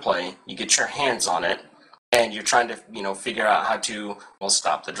comes into play. You get your hands on it, and you're trying to figure out how to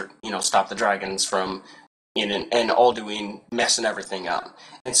stop the dragons from and all doing messing everything up.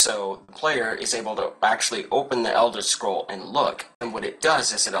 And so the player is able to actually open the Elder Scroll and look, and what it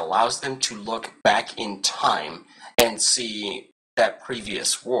does is it allows them to look back in time and see that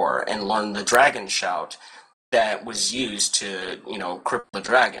previous war and learn the dragon shout that was used to cripple the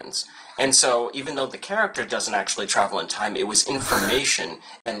dragons. And so even though the character doesn't actually travel in time, it was information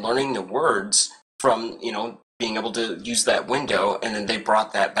and learning the words from being able to use that window, and then they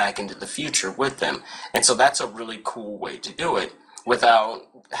brought that back into the future with them. And so that's a really cool way to do it without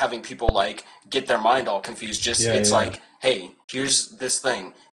having people like get their mind all confused. Like, hey, here's this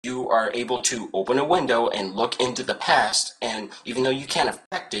thing. You are able to open a window and look into the past, and even though you can't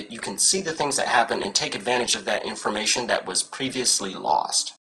affect it, you can see the things that happen and take advantage of that information that was previously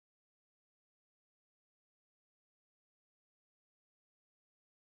lost.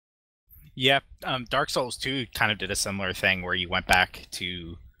 Yeah, Dark Souls 2 kind of did a similar thing where you went back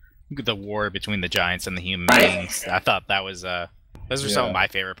to the war between the giants and the human beings. I thought that was those are some of my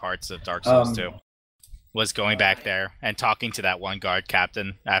favorite parts of Dark Souls 2. Was going back there and talking to that one guard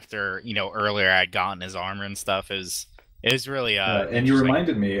captain after earlier I'd gotten his armor and stuff. It was really and you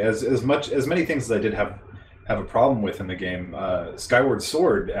reminded me as many things as I did have a problem with in the game. Skyward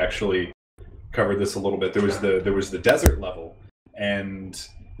Sword actually covered this a little bit. There was the desert level, and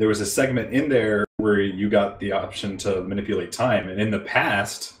there was a segment in there where you got the option to manipulate time. And in the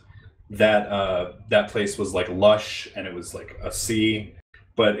past, that place was like lush and it was like a sea.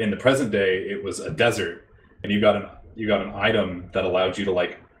 But in the present day, it was a desert, and you got an item that allowed you to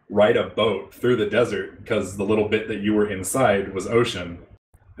like ride a boat through the desert because the little bit that you were inside was ocean,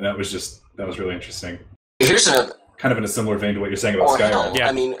 and that was really interesting. Here's another kind of in a similar vein to what you're saying about Skyrim. Yeah.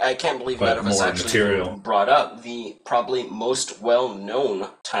 I mean, I can't believe none of us actually brought up the probably most well-known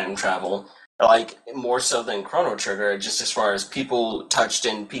time travel, like more so than Chrono Trigger, just as far as people touched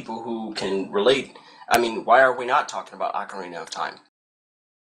and people who can relate. I mean, why are we not talking about Ocarina of Time?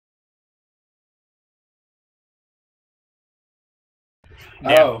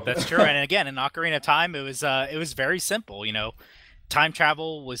 Yeah, that's true. And again, in Ocarina of Time, it was very simple. Time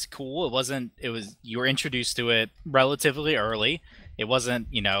travel was cool. You were introduced to it relatively early. It wasn't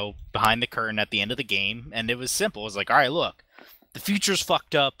behind the curtain at the end of the game, and it was simple. It was like, all right, look, the future's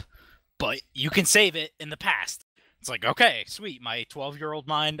fucked up, but you can save it in the past. It's like, okay, sweet. My 12-year-old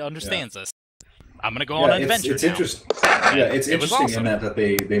mind understands this. I'm gonna go on an adventure. It's interesting. Yeah, it's interesting in that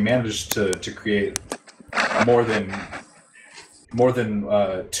they managed to create more than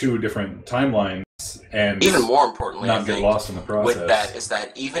two different timelines, and even more importantly, not get lost in the process. With that is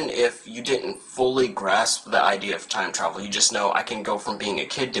that even if you didn't fully grasp the idea of time travel, you just know I can go from being a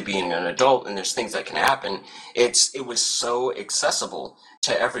kid to being an adult, and there's things that can happen. It was so accessible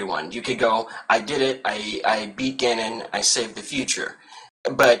to everyone. You could go, I did it, I beat Ganon, I saved the future.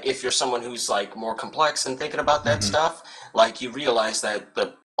 But if you're someone who's like more complex and thinking about that stuff, like you realize that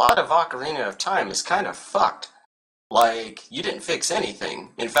the plot of Ocarina of Time is kind of fucked. Like, you didn't fix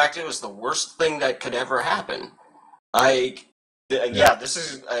anything. In fact, it was the worst thing that could ever happen. Like, this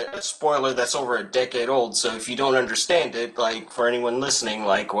is a spoiler that's over a decade old, so if you don't understand it, like, for anyone listening,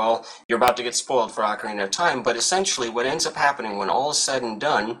 like, well, you're about to get spoiled for Ocarina of Time, but essentially what ends up happening when all is said and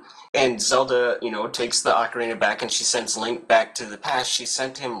done, and Zelda, takes the Ocarina back and she sends Link back to the past, she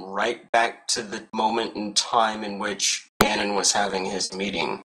sent him right back to the moment in time in which Ganon was having his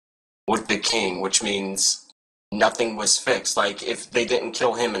meeting with the king, which means nothing was fixed. Like, if they didn't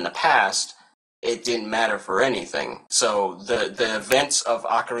kill him in the past, it didn't matter for anything. So the events of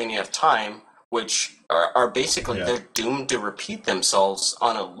Ocarina of Time, which are basically, they're doomed to repeat themselves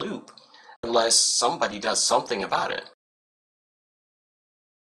on a loop unless somebody does something about it.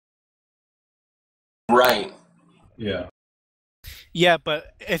 Right. Yeah. Yeah,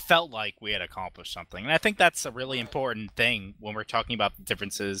 but it felt like we had accomplished something. And I think that's a really important thing when we're talking about the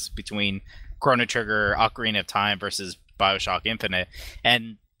differences between Chrono Trigger, Ocarina of Time versus Bioshock Infinite.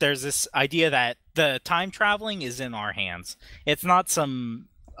 And there's this idea that the time traveling is in our hands. It's not some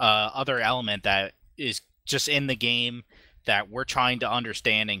other element that is just in the game that we're trying to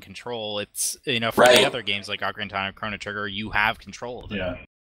understand and control. It's, for the other games like Ocarina of Time, Chrono Trigger, you have control of it. Yeah.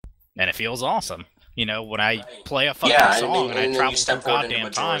 And it feels awesome. When I play a fucking song and I travel through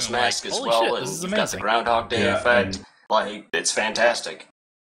goddamn time, I'm like, holy shit, this is amazing. Got the Groundhog Day effect. Like, it's fantastic.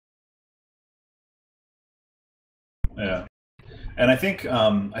 Yeah. And I think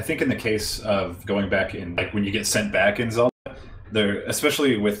in the case of going back in, like, when you get sent back in Zelda, there,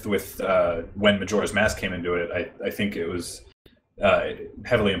 especially with when Majora's Mask came into it, I think it was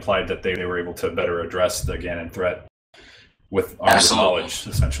heavily implied that they were able to better address the Ganon threat with armed knowledge,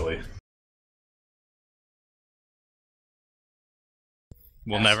 essentially.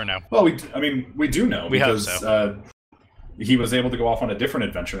 We'll never know. Well, we do know because he was able to go off on a different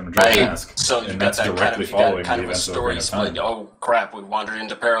adventure in Majora's Mask, so and that's directly following the events of Ocarina of Time. Oh crap! We wandered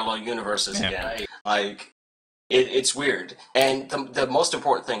into parallel universes again. Like, it's weird. And the most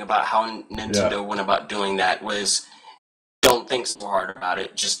important thing about how Nintendo went about doing that was, don't think so hard about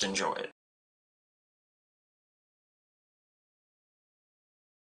it. Just enjoy it.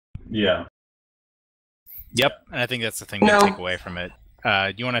 Yeah. Yep, and I think that's the thing to take away from it.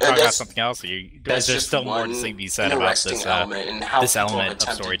 Do you want to talk about something else? Or is there still more to be said about this element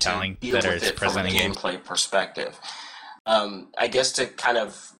of storytelling that is present in games? Gameplay perspective. I guess to kind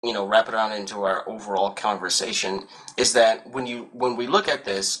of wrap it on into our overall conversation is that when we look at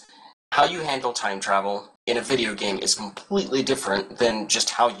this, how you handle time travel in a video game is completely different than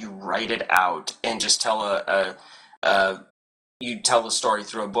just how you write it out and just tell you tell the story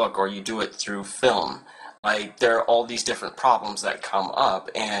through a book or you do it through film. Like, there are all these different problems that come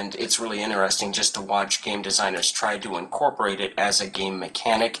up, and it's really interesting just to watch game designers try to incorporate it as a game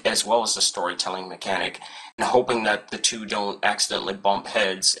mechanic as well as a storytelling mechanic, and hoping that the two don't accidentally bump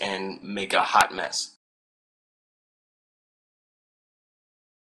heads and make a hot mess.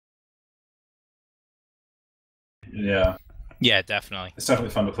 Yeah. Yeah, definitely. It's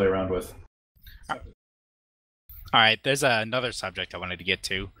definitely fun to play around with. All right, there's another subject I wanted to get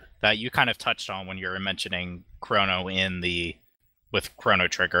to that you kind of touched on when you were mentioning Chrono with Chrono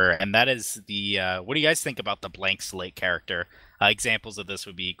Trigger, and that is the what do you guys think about the blank slate character? Examples of this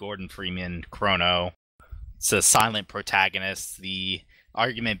would be Gordon Freeman, Chrono. It's a silent protagonist. The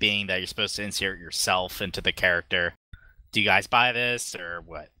argument being that you're supposed to insert yourself into the character. Do you guys buy this or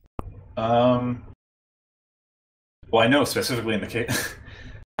what? Well, I know specifically in the case.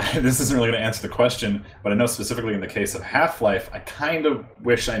 This isn't really going to answer the question, but I know specifically in the case of Half-Life, I kind of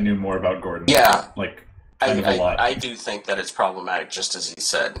wish I knew more about Gordon. Yeah. Like, kind of a lot. I do think that it's problematic, just as he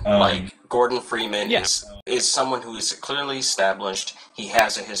said. Like, Gordon Freeman is someone who is clearly established. He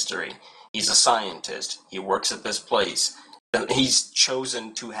has a history. He's a scientist. He works at this place. He's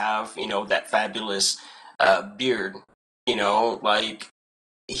chosen to have, that fabulous beard. Like,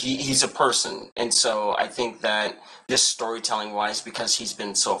 he's a person. And so I think that just storytelling-wise, because he's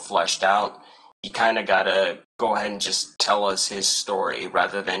been so fleshed out, you kind of got to go ahead and just tell us his story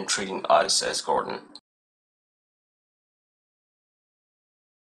rather than treating us as Gordon.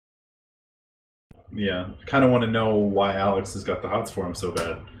 Yeah, I kind of want to know why Alex has got the hots for him so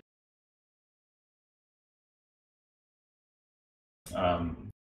bad.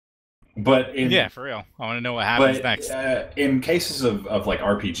 But for real, I want to know what happens next. In cases of like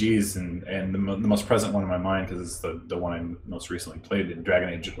RPGs, and the most present one in my mind, because it's the one I most recently played in Dragon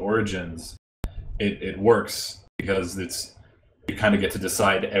Age Origins, it works because you kind of get to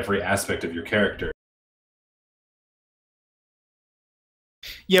decide every aspect of your character.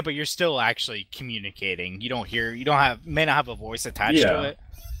 Yeah, but you're still actually communicating. May not have a voice attached to it,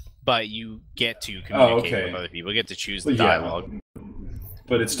 but you get to communicate with other people. You get to choose the dialogue.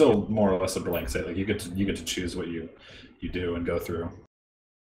 But it's still more or less a blank slate. Like, you get to choose what you do and go through.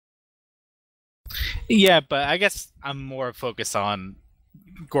 Yeah, but I guess I'm more focused on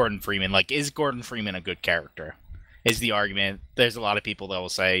Gordon Freeman. Like, is Gordon Freeman a good character? Is the argument. There's a lot of people that will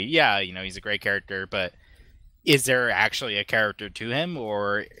say, yeah, he's a great character, but is there actually a character to him,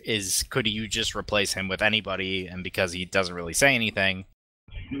 or could you just replace him with anybody, and because he doesn't really say anything?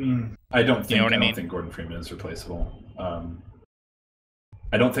 I don't think Gordon Freeman is replaceable.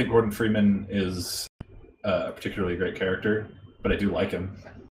 I don't think Gordon Freeman is a particularly great character, but I do like him.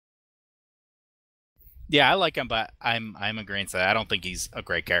 Yeah, I like him, but I'm agreeing to that. I don't think he's a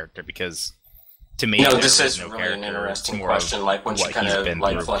great character because, to me, this is really an interesting question. Like, once you kind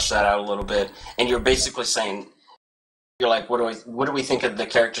of flesh that out a little bit, and you're basically saying you're like, what do we think of the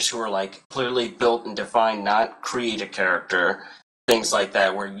characters who are like clearly built and defined, not create a character, things like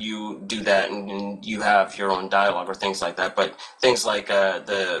that, where you do that and you have your own dialogue or things like that. But things like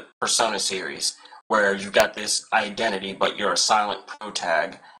the Persona series, where you've got this identity, but you're a silent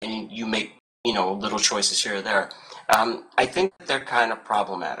protag, and you make little choices here or there. I think that they're kind of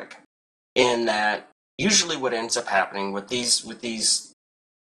problematic in that usually what ends up happening with these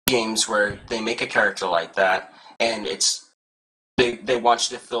games where they make a character like that, and they want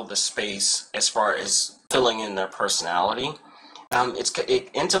you to fill the space as far as filling in their personality. It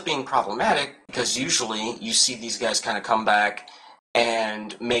ends up being problematic because usually you see these guys kind of come back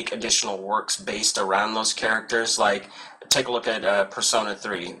and make additional works based around those characters. Like, take a look at Persona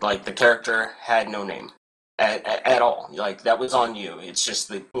 3. Like, the character had no name at all. Like, that was on you. It's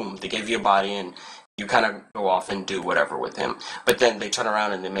just boom, they gave you a body and you kind of go off and do whatever with him. But then they turn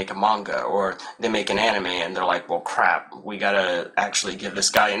around and they make a manga or they make an anime and they're like, well, crap, we gotta actually give this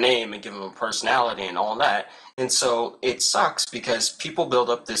guy a name and give him a personality and all that. And so it sucks because people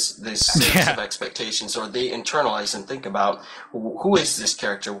build up this sense of expectations, or they internalize and think about, who is this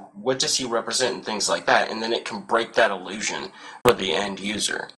character? What does he represent? And things like that. And then it can break that illusion for the end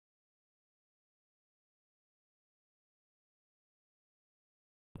user.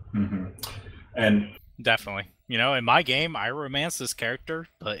 Mm-hmm. And definitely, in my game, I romance this character,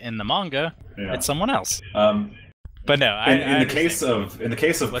 but in the manga, it's someone else. But no, in the case of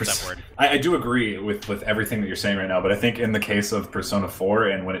what's that word? I do agree with everything that you're saying right now. But I think in the case of Persona 4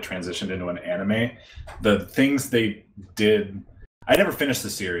 and when it transitioned into an anime, the things they did. I never finished the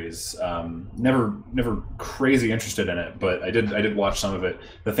series. Never crazy interested in it, but I did watch some of it.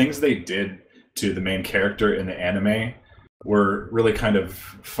 The things they did to the main character in the anime were really kind of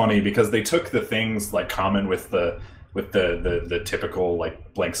funny because they took the things like common with the typical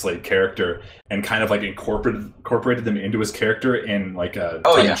like blank slate character and kind of like incorporated them into his character in like a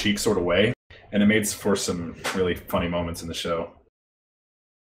tongue-in-cheek sort of way, and it made for some really funny moments in the show.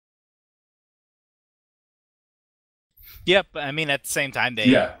 Yep, I mean at the same time they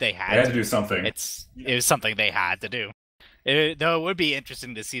had to do something. It was something they had to do. Though it would be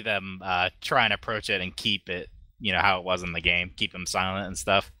interesting to see them try and approach it and keep it how it was in the game, keep him silent and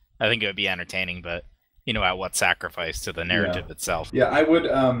stuff. I think it would be entertaining, but at what sacrifice to the narrative itself. Yeah, I would.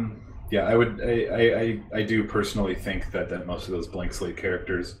 I do personally think that most of those blank slate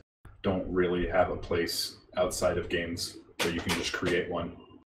characters don't really have a place outside of games where you can just create one.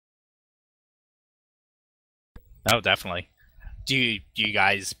 Oh, definitely. Do you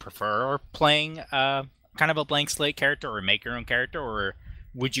guys prefer playing kind of a blank slate character or make your own character, or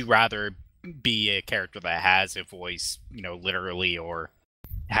would you rather be a character that has a voice, literally, or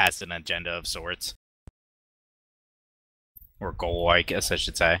has an agenda of sorts? Or goal, I guess I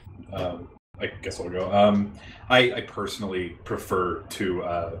should say. I guess I'll go. I personally prefer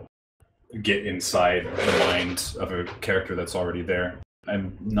to get inside the mind of a character that's already there.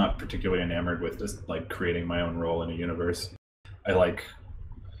 I'm not particularly enamored with this, like creating my own role in a universe. I like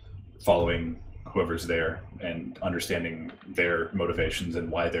following whoever's there and understanding their motivations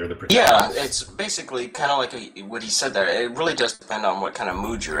and why they're the protagonist. Yeah, it's basically kind of like what he said there. It really does depend on what kind of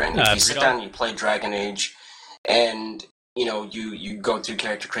mood you're in. If you sit down and you play Dragon Age and you go through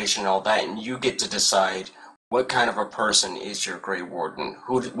character creation and all that, and you get to decide what kind of a person is your Grey Warden.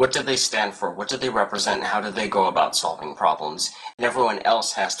 What do they stand for? What do they represent? And how do they go about solving problems? And everyone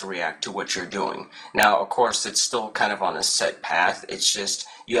else has to react to what you're doing. Now, of course, it's still kind of on a set path. It's just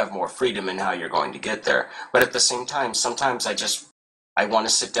you have more freedom in how you're going to get there. But at the same time, sometimes I want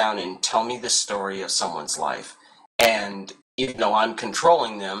to sit down and tell me the story of someone's life. And even though I'm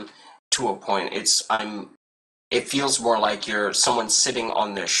controlling them to a point, it feels more like you're someone sitting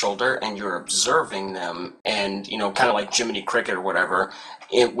on their shoulder and you're observing them, and kind of like Jiminy Cricket or whatever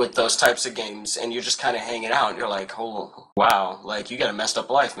with those types of games, and you're just kind of hanging out and you're like, oh wow, like you got a messed up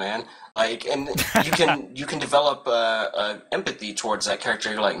life, man. Like, and you can develop empathy towards that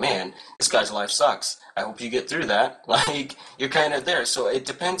character. You're like, man, this guy's life sucks. I hope you get through that. Like, you're kind of there. So it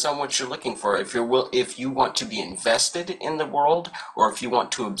depends on what you're looking for. If you want to be invested in the world, or if you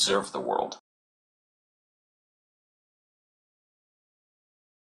want to observe the world.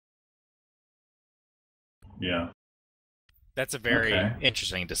 Yeah. That's a very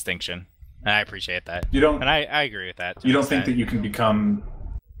interesting distinction. And I appreciate that. And I agree with that. You don't think that you can become...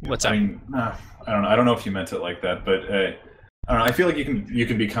 What's up? I mean, I don't know. I don't know if you meant it like that, but I don't know. I feel like you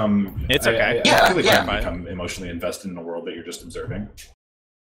can become... It's okay. I feel like you can become emotionally invested in a world that you're just observing.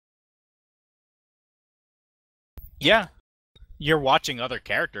 Yeah. You're watching other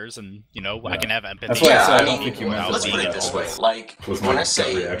characters, and, I can have empathy. That's why I don't think you meant let's put it this way. Like, when I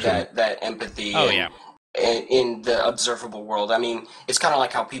say that empathy... in the observable world. I mean, it's kind of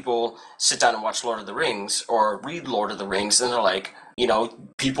like how people sit down and watch Lord of the Rings or read Lord of the Rings, and they're like,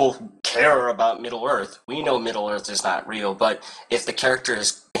 people care about Middle Earth. We know Middle Earth is not real, but if the character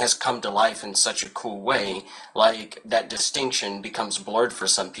has come to life in such a cool way, like that distinction becomes blurred for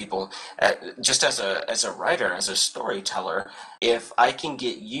some people. Just as a writer, as a storyteller, if I can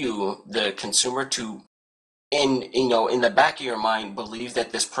get you, the consumer, to in the back of your mind believe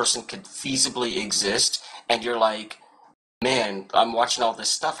that this person could feasibly exist, and you're like, man, I'm watching all this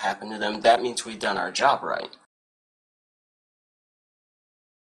stuff happen to them, that means we've done our job right.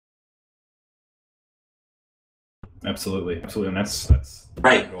 Absolutely, and that's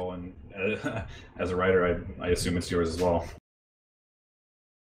right. my goal. And as a writer, I assume it's yours as well.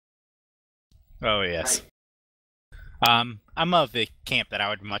 Oh yes. Right. I'm of the camp that I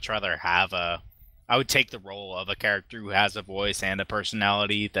would much rather have I would take the role of a character who has a voice and a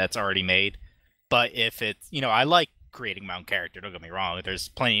personality that's already made. But if it's, I like creating my own character, don't get me wrong. There's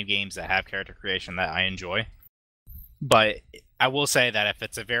plenty of games that have character creation that I enjoy. But I will say that if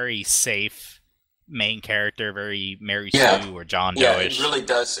it's a very safe main character, very Mary Sue or John Doe-ish, it really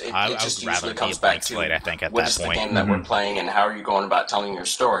does. It just usually comes back to I think at what that is point. The game that we're playing and how are you going about telling your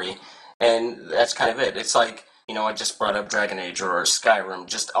story. And that's kind of it. It's like, I just brought up Dragon Age or Skyrim,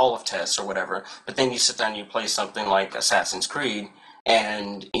 just all of tests or whatever. But then you sit down and you play something like Assassin's Creed,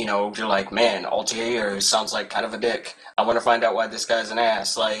 and, you're like, man, Altair sounds like kind of a dick. I want to find out why this guy's an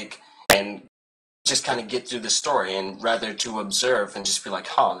ass. And just kind of get through the story, and rather to observe and just be like,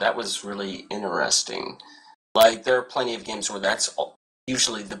 that was really interesting. Like, there are plenty of games where that's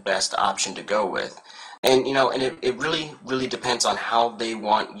usually the best option to go with. And, and it really, really depends on how they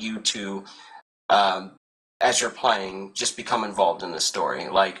want you to, as you're playing, just become involved in the story.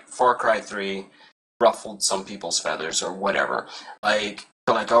 Like, Far Cry 3 ruffled some people's feathers or whatever. Like,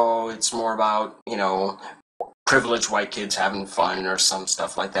 they're like, oh, it's more about, privileged white kids having fun or some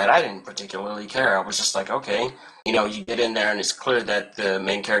stuff like that. I didn't particularly care. I was just like, okay, you get in there and it's clear that the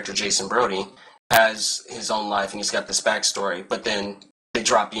main character, Jason Brody, has his own life and he's got this backstory, but then they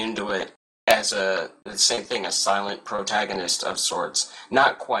drop you into it as the same thing, a silent protagonist of sorts.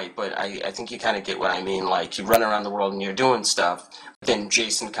 Not quite, but I think you kind of get what I mean. Like, you run around the world and you're doing stuff, but then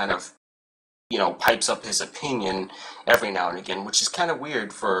Jason kind of, pipes up his opinion every now and again, which is kind of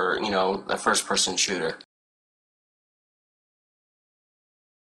weird for, a first-person shooter.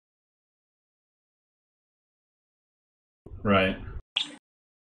 Right.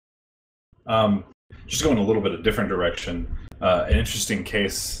 Just going a little bit of different direction. An interesting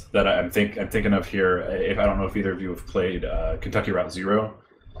case that I'm thinking of here. I don't know if either of you have played Kentucky Route Zero,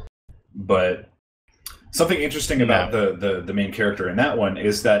 but something interesting about the main character in that one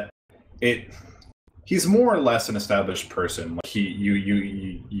is that he's more or less an established person. Like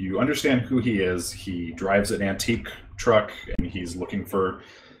you understand who he is. He drives an antique truck and he's looking for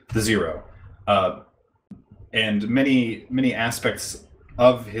the Zero. And many aspects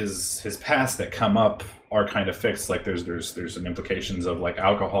of his past that come up are kind of fixed. Like there's some implications of like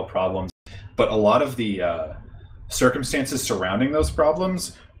alcohol problems, but a lot of the circumstances surrounding those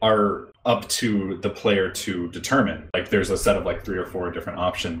problems are up to the player to determine. Like there's a set of like 3 or 4 different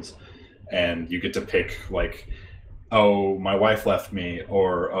options, and you get to pick like, oh, my wife left me,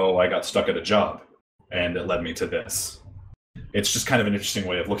 or oh, I got stuck at a job and it led me to this. It's just kind of an interesting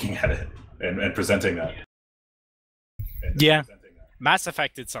way of looking at it and presenting that. Yeah. Mass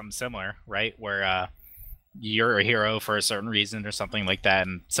Effect did something similar, right? Where you're a hero for a certain reason or something like that,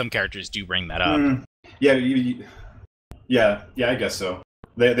 and some characters do bring that up. Yeah, I guess so.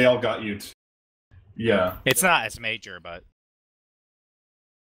 They all got you. Yeah. It's not as major, but...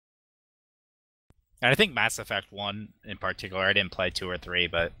 And I think Mass Effect 1 in particular, I didn't play 2 or 3,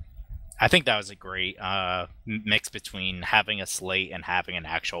 but I think that was a great mix between having a slate and having an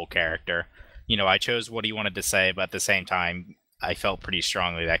actual character. I chose what he wanted to say, but at the same time, I felt pretty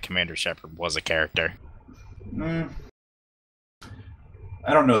strongly that Commander Shepard was a character. I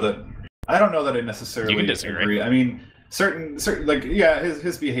don't know that I necessarily agree. I mean, certain like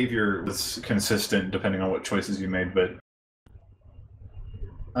his behavior was consistent depending on what choices you made, but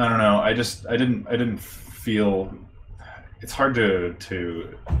I don't know. I didn't feel. It's hard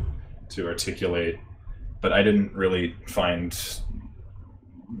to articulate, but I didn't really find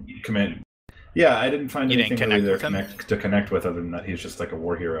command. Yeah, I didn't find anything really to connect with other than that he's just like a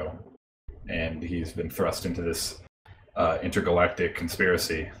war hero, and he's been thrust into this intergalactic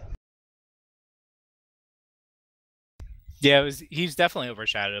conspiracy. Yeah, he's definitely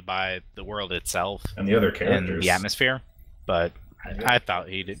overshadowed by the world itself and the other characters and the atmosphere, but I thought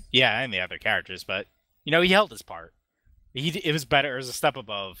he did. Yeah, and the other characters, but he held his part. it was better. It was a step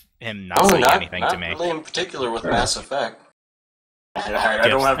above him not saying anything to me. Not really in particular with Mass Effect. I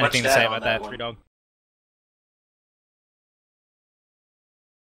don't have much to say about that, Three Dog.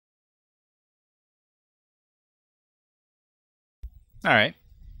 All right,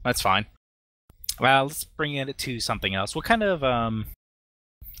 that's fine. Well, let's bring it to something else. What kind of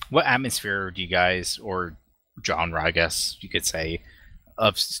what atmosphere do you guys, or genre, I guess you could say,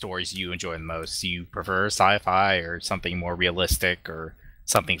 of stories you enjoy the most? Do you prefer sci-fi or something more realistic or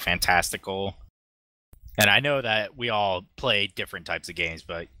something fantastical? And I know that we all play different types of games,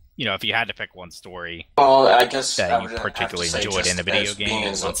 but if you had to pick one story, well, I guess that you particularly enjoyed in a video game,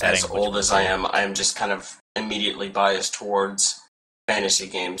 as old as I am just kind of immediately biased towards fantasy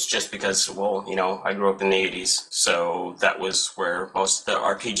games, just because, well, I grew up in the 80s, so that was where most of the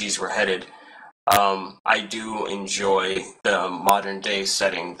RPGs were headed. I do enjoy the modern day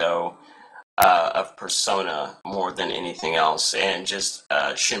setting, though, of Persona more than anything else, and just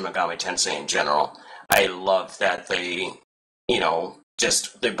Shin Megami Tensei in general. I love that they,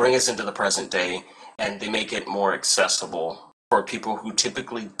 they bring us into the present day, and they make it more accessible for people who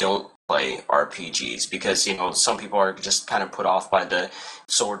typically don't play RPGs, because, some people are just kind of put off by the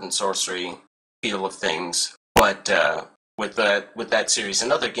sword and sorcery feel of things. But with that series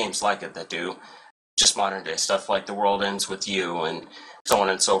and other games like it that do just modern day stuff like The World Ends With You and so on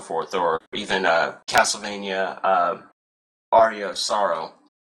and so forth, or even Castlevania, Aria of Sorrow,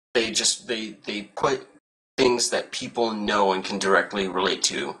 they put things that people know and can directly relate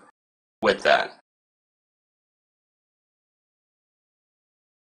to with that.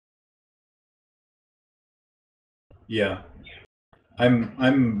 Yeah,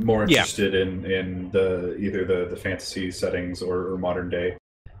 I'm more interested in either the fantasy settings or modern day.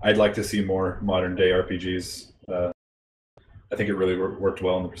 I'd like to see more modern day RPGs. I think it really worked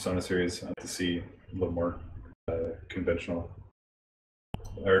well in the Persona series. I'd like to see a little more conventional,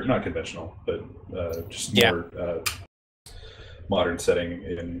 or not conventional, but just more modern setting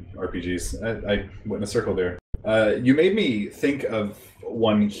in RPGs. I went in a circle there. You made me think of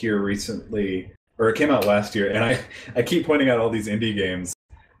one here recently, or it came out last year, and I keep pointing out all these indie games,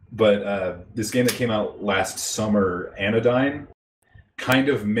 but this game that came out last summer, Anodyne, kind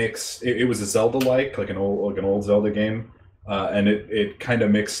of mixed. It was a Zelda-like, like an old Zelda game, and it kind of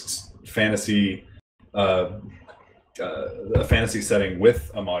mixed fantasy, a fantasy setting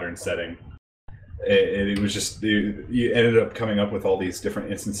with a modern setting. It was just, you ended up coming up with all these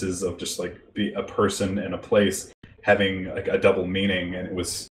different instances of just like a person and a place having like a double meaning, and it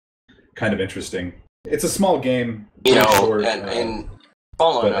was kind of interesting. It's a small game, short, and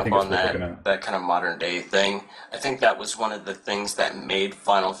following up on that kind of modern day thing, I think that was one of the things that made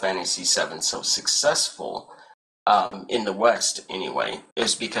Final Fantasy VII so successful, in the West anyway,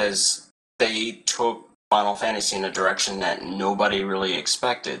 is because they took Final Fantasy in a direction that nobody really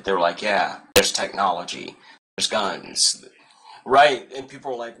expected. They were like, yeah, there's technology, there's guns, right? And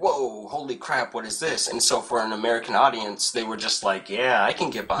people were like, whoa, holy crap, what is this? And so for an American audience, they were just like, yeah, I can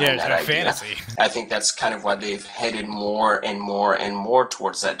get behind that idea. Fantasy. I think that's kind of why they've headed more and more and more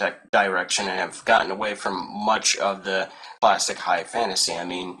towards that direction, and have gotten away from much of the classic high fantasy. I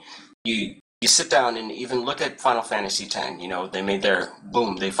mean, you sit down and even look at Final Fantasy X,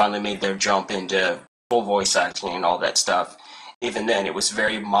 they finally made their jump into full voice acting and all that stuff. Even then, it was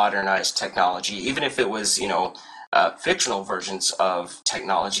very modernized technology, even if it was, fictional versions of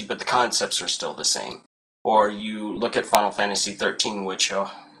technology, but the concepts are still the same. Or you look at Final Fantasy 13, which,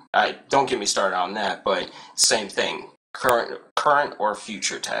 don't get me started on that, but same thing, current or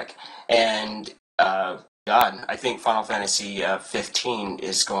future tech. And God, I think Final Fantasy 15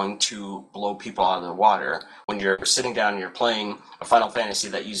 is going to blow people out of the water when you're sitting down and you're playing a Final Fantasy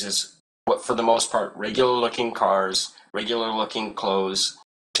that uses, what for the most part, regular looking cars, regular looking clothes,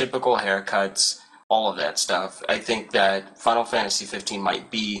 typical haircuts, all of that stuff. I think that Final Fantasy 15 might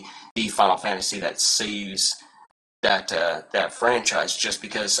be the Final Fantasy that saves that franchise, just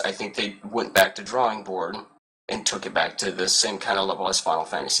because I think they went back to drawing board and took it back to the same kind of level as Final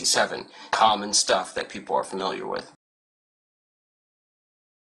Fantasy VII. Common stuff that people are familiar with.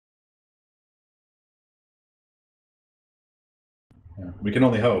 We can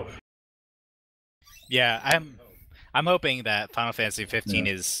only hope. Yeah, I'm hoping that Final Fantasy 15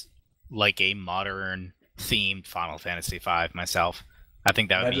 is like a modern themed Final Fantasy V myself. I think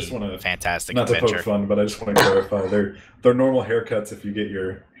that would be fantastic. Not to poke fun, but I just want to clarify they're normal haircuts if you get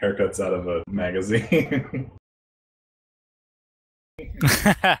your haircuts out of a magazine.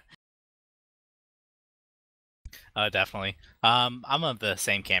 Definitely. I'm of the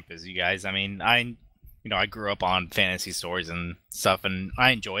same camp as you guys. I mean, I grew up on fantasy stories and stuff, and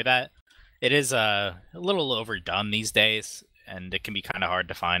I enjoy that. It is a little overdone these days, and it can be kind of hard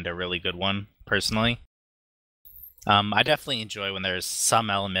to find a really good one, personally. I definitely enjoy when there's some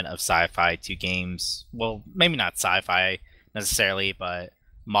element of sci-fi to games. Well, maybe not sci-fi necessarily, but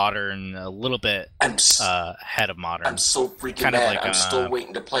modern, a little bit ahead of modern. I'm so freaking kind bad. I'm still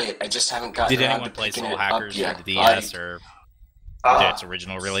waiting to play it. I just haven't gotten around to anyone play picking Soul it Hackers up yet. for the DS or its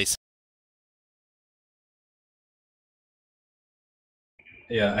original release?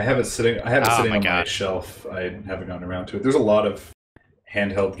 Yeah, I have it sitting. I have it sitting on my shelf. I haven't gotten around to it. There's a lot of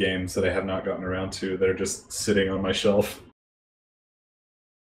handheld games that I have not gotten around to that are just sitting on my shelf.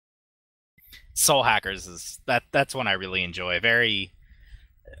 Soul Hackers is that's one I really enjoy. Very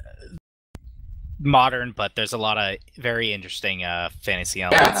modern, but there's a lot of very interesting fantasy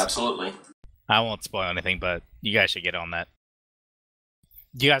elements. Yeah, absolutely. I won't spoil anything, but you guys should get on that.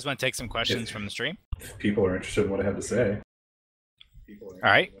 Do you guys want to take some questions from the stream? If people are interested in what I have to say. All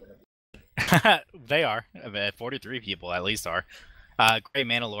right. They are. 43 people at least are. Grey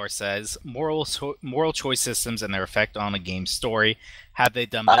Mandalore says, moral choice systems and their effect on a game's story. Have they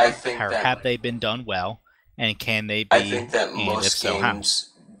done have they been done well? And can they be? I think that most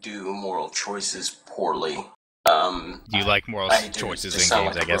games do moral choices poorly. Do you like moral choices in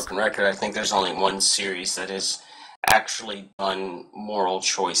games, I guess? Broken record. I think there's only one series that has actually done moral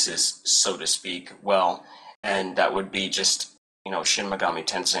choices, so to speak, well, and that would be just, Shin Megami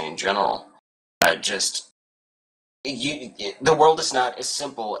Tensei in general. The world is not as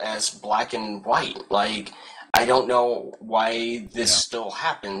simple as black and white. Like, I don't know why this still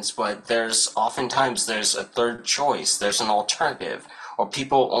happens, but oftentimes there's a third choice, there's an alternative, or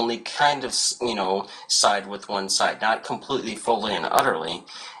people only kind of, side with one side, not completely, fully, and utterly.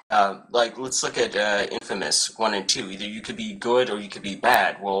 Let's look at Infamous 1 and 2. Either you could be good or you could be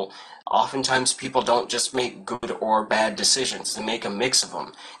bad. Well, oftentimes people don't just make good or bad decisions. They make a mix of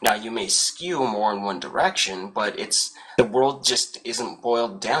them. Now, you may skew more in one direction, but the world just isn't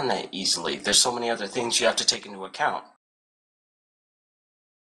boiled down that easily. There's so many other things you have to take into account.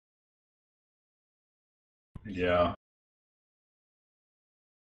 Yeah.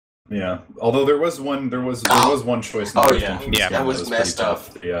 Yeah. Although there was one choice. That was messed up.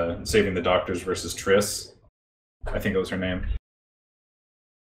 Yeah, saving the doctors versus Triss. I think that was her name.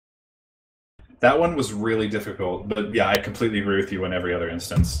 That one was really difficult, but yeah, I completely agree with you in every other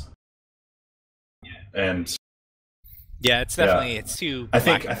instance. And yeah, it's definitely it's too. I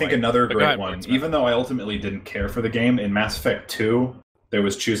think another great one, even though I ultimately didn't care for the game, in Mass Effect 2, there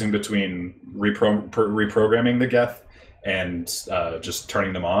was choosing between reprogramming the Geth and just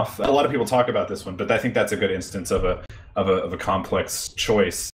turning them off. A lot of people talk about this one, but I think that's a good instance of a complex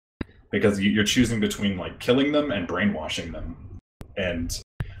choice, because you're choosing between like killing them and brainwashing them. And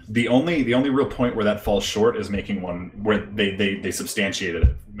the only real point where that falls short is making one where they substantiated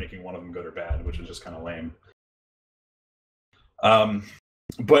it, making one of them good or bad, which is just kind of lame.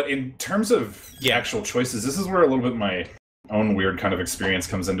 But in terms of actual choices, this is where a little bit my own weird kind of experience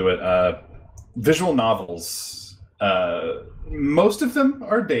comes into it. Visual novels. Most of them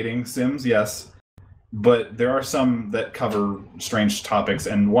are dating sims, yes, but there are some that cover strange topics,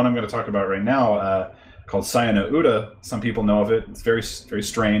 and one I'm going to talk about right now, called Sayano Uda. Some people know of it. It's very, very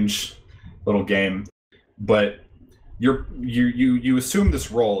strange little game, but you assume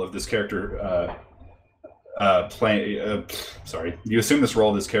this role of this character you assume this role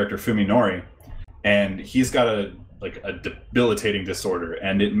of this character Fuminori, and he's got a debilitating disorder,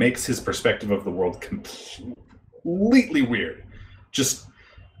 and it makes his perspective of the world completely weird, just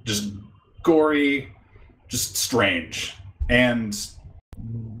gory, just strange, and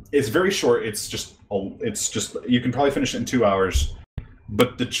it's very short. It's just you can probably finish it in 2 hours,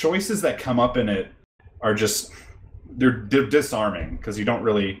 but the choices that come up in it are just they're disarming, because you don't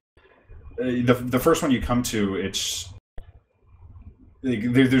really the first one you come to, it's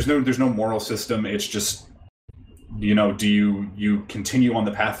there's no moral system. It's just, do you continue on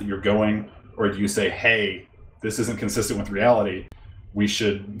the path that you're going, or do you say, hey, this isn't consistent with reality, we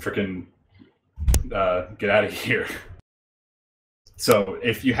should freaking get out of here? So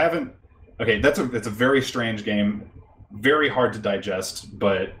if you haven't, that's a very strange game, very hard to digest,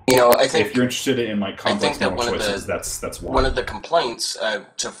 but I think if you're interested in complex moral choices, that's one. One of the complaints,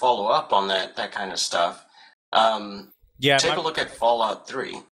 to follow up on that kind of stuff, take a look at Fallout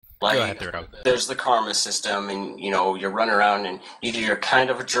 3. There's the karma system, and you run around, and either you're kind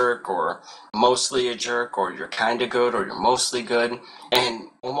of a jerk, or mostly a jerk, or you're kind of good, or you're mostly good. And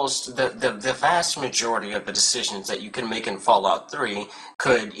almost the vast majority of the decisions that you can make in Fallout 3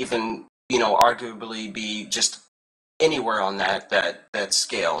 could even, arguably be just anywhere on that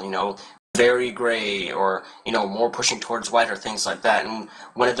scale. very gray, or more pushing towards white, or things like that. And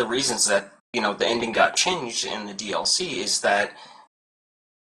one of the reasons that the ending got changed in the DLC is that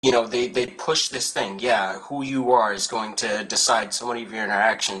they push this thing. Yeah, who you are is going to decide so many of your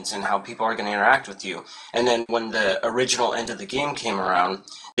interactions and how people are going to interact with you. And then when the original end of the game came around,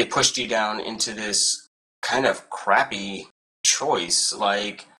 they pushed you down into this kind of crappy choice,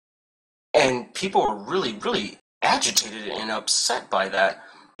 and people were really, really agitated and upset by that,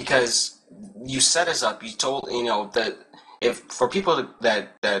 because you set us up. You told that if, for people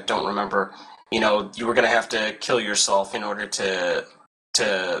that don't remember, you were going to have to kill yourself in order to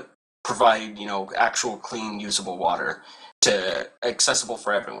provide actual clean usable water, accessible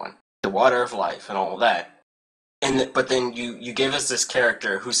for everyone, the water of life and all of that. But then you gave us this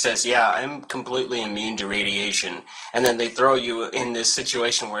character who says, yeah, I'm completely immune to radiation, and then they throw you in this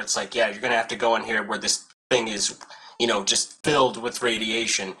situation where it's like, yeah, you're gonna have to go in here where this thing is just filled with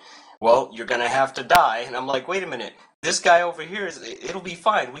radiation. Well, you're gonna have to die. And I'm like, wait a minute, this guy over here, it'll be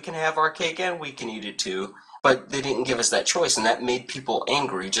fine, we can have our cake and we can eat it too. But they didn't give us that choice, and that made people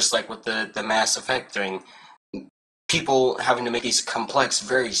angry, just like with the Mass Effect thing. People having to make these complex,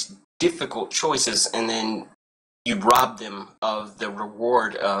 very difficult choices, and then you rob them of the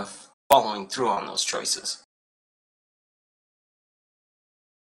reward of following through on those choices.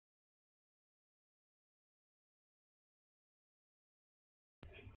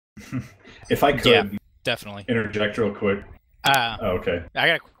 If I could definitely interject real quick. Okay. I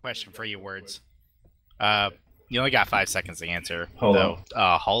got a quick question for you, Words. You only got 5 seconds to answer. Hollow.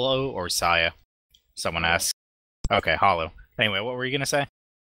 Hollow or Saya? Someone asked. Okay, Hollow. Anyway, what were you going to say?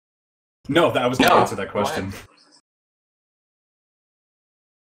 No, I was going to answer that question.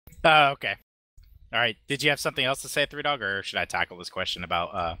 Okay. All right. Did you have something else to say, Three Dog, or should I tackle this question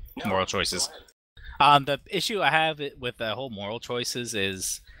about moral choices? The issue I have with the whole moral choices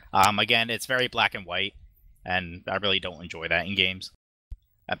is, again, it's very black and white, and I really don't enjoy that in games.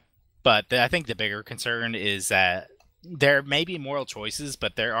 But I think the bigger concern is that there may be moral choices,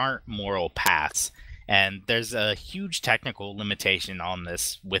 but there aren't moral paths. And there's a huge technical limitation on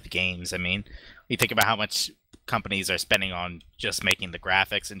this with games. I mean, you think about how much companies are spending on just making the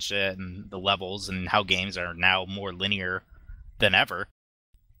graphics and shit and the levels, and how games are now more linear than ever.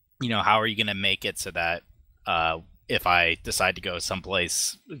 How are you going to make it so that if I decide to go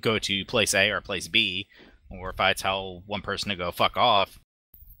to place A or place B, or if I tell one person to go fuck off,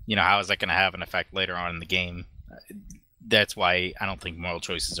 how is that going to have an effect later on in the game? That's why I don't think moral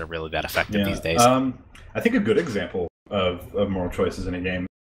choices are really that effective these days. I think a good example of moral choices in a game,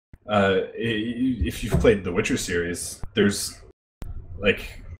 if you've played the Witcher series, there's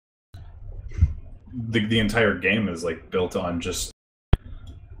like the entire game is like built on just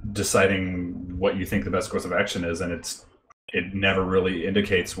deciding what you think the best course of action is, and it never really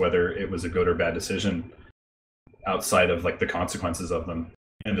indicates whether it was a good or bad decision outside of like the consequences of them.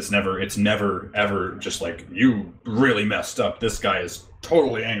 And it's never ever just like, you really messed up, this guy is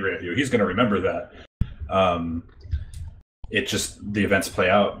totally angry at you, he's going to remember that. It just, the events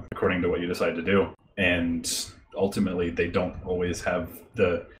play out according to what you decide to do, and ultimately they don't always have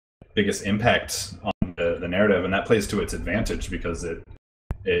the biggest impact on the narrative, and that plays to its advantage because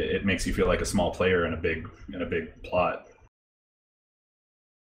it makes you feel like a small player in a big plot.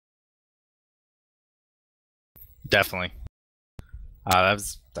 Definitely. That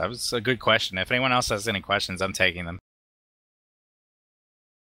was a good question. If anyone else has any questions, I'm taking them.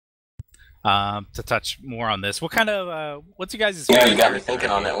 To touch more on this, what kind of what's you guys' favorite? Yeah, you got me thinking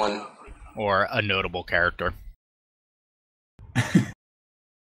on that one. Or a notable character?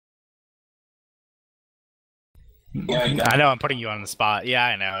 I know I'm putting you on the spot. Yeah,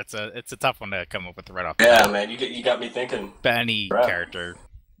 I know it's a tough one to come up with right off. Yeah, man, you got me thinking. But any character,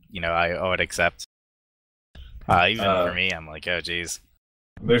 I would accept. Even for me, I'm like, oh geez.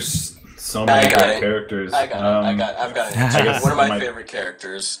 There's so many great characters. I've got it. One of my favorite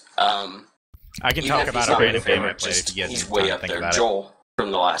characters. I can talk about a random game I played if you guys he's way up there. Joel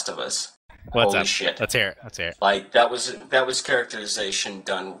from The Last of Us. What's Holy up? Shit. Let's hear it. Like that was characterization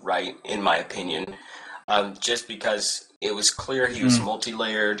done right, in my opinion. Just because it was clear he was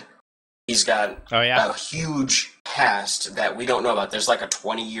multi-layered. He's got a huge past that we don't know about. There's like a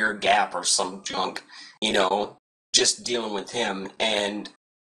 20-year gap or some junk, just dealing with him. And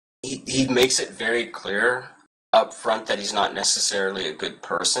he makes it very clear up front that he's not necessarily a good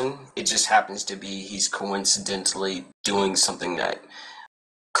person. It just happens to be he's coincidentally doing something that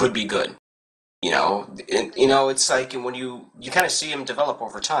could be good. It's like when you kind of see him develop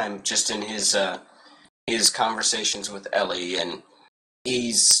over time, just in his conversations with Ellie, and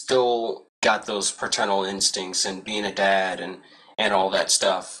he's still got those paternal instincts and being a dad and all that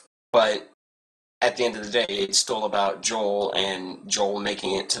stuff. but at the end of the day, it's still about Joel and Joel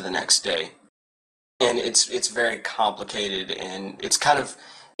making it to the next day. And it's very complicated, and it's kind of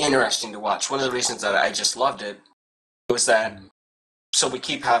interesting to watch. One of the reasons that I just loved it was that, so we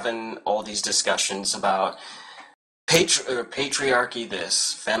keep having all these discussions about patriarchy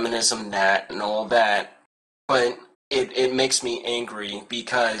this, feminism that, and all that, but it makes me angry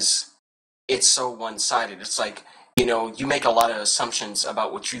because it's so one-sided. It's like, you make a lot of assumptions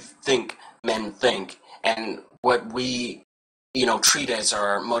about what you think men think, and what we treat as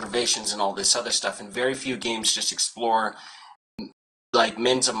our motivations and all this other stuff, and very few games just explore like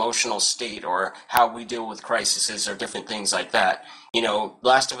men's emotional state or how we deal with crises or different things like that.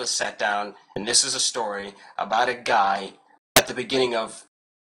 Last of Us sat down, and this is a story about a guy at the beginning of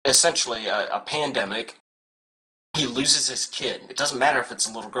essentially a pandemic. He loses his kid. It doesn't matter if it's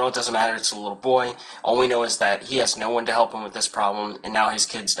a little girl, it doesn't matter if it's a little boy. All we know is that he has no one to help him with this problem, and now his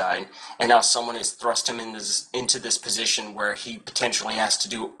kid's died. And now someone has thrust him into this position where he potentially has to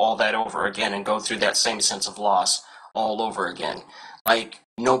do all that over again and go through that same sense of loss all over again. Like,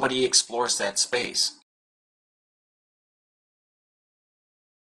 nobody explores that space.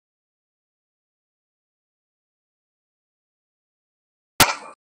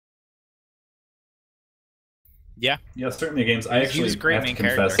 Yeah, certainly games. I actually have to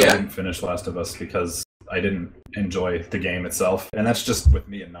confess I didn't finish Last of Us because I didn't enjoy the game itself, and that's just with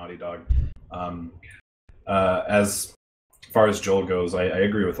me and Naughty Dog. As far as Joel goes, I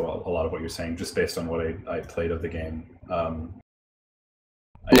agree with a lot of what you're saying, just based on what I played of the game.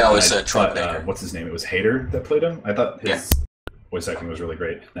 It's a Troy. What's his name? It was Hader that played him. I thought his voice acting was really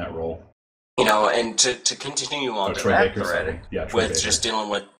great in that role. And to continue on to that thread, with just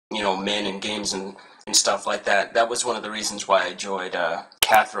dealing with men and games and stuff like that. That was one of the reasons why I enjoyed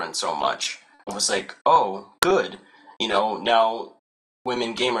Catherine so much. It was like, oh, good. Now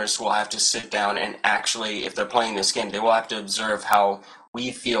women gamers will have to sit down and actually, if they're playing this game, they will have to observe how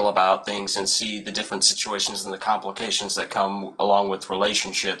we feel about things and see the different situations and the complications that come along with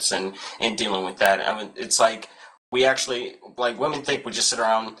relationships and dealing with that. I mean, it's like we actually, like, women think we just sit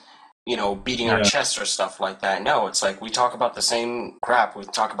around beating our chests or stuff like that. No, it's like we talk about the same crap. We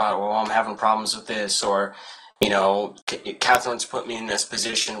talk about, well, I'm having problems with this, or, Catherine's put me in this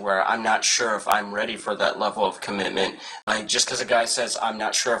position where I'm not sure if I'm ready for that level of commitment. Like, just because a guy says, I'm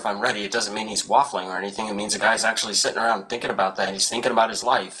not sure if I'm ready, it doesn't mean he's waffling or anything. It means a guy's actually sitting around thinking about that. He's thinking about his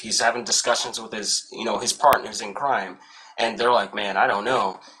life. He's having discussions with his partners in crime. And they're like, man, I don't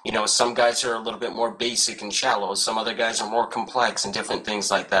know. Some guys are a little bit more basic and shallow. Some other guys are more complex and different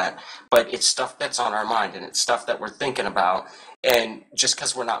things like that. But it's stuff that's on our mind, and it's stuff that we're thinking about. And just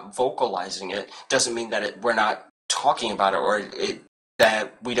because we're not vocalizing it doesn't mean that we're not talking about it, or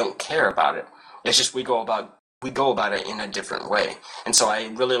that we don't care about it. It's just we go about it in a different way. And so I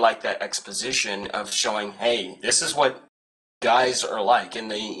really like that exposition of showing, hey, this is what guys are like,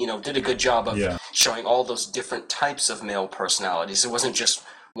 and they did a good job of showing all those different types of male personalities. It wasn't just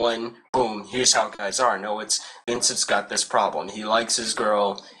one, boom, here's how guys are. No, it's Vincent's got this problem. He likes his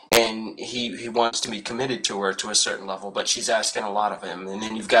girl, and he wants to be committed to her to a certain level, but she's asking a lot of him. And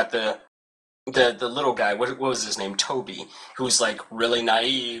then you've got the little guy, what was his name, Toby, who's like really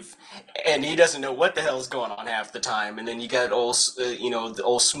naive, and he doesn't know what the hell's going on half the time. And then you got the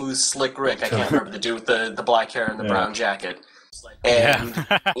old smooth slick Rick. I can't remember the dude with the black hair and the brown jacket. And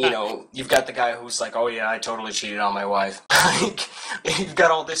you've got the guy who's like, oh yeah, I totally cheated on my wife. Like, you've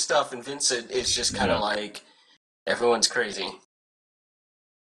got all this stuff, and Vincent is just kind of like, everyone's crazy.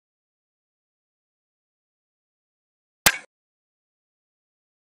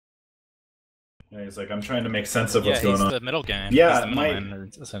 Yeah, he's like, I'm trying to make sense of what's going on. Yeah, he's the middle guy. Yeah, he's the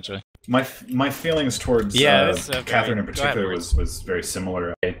middleman, essentially. My feelings towards Catherine in particular was very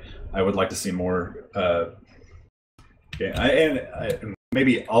similar. I would like to see more.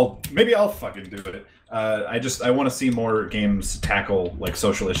 Maybe I'll fucking do it. I want to see more games tackle like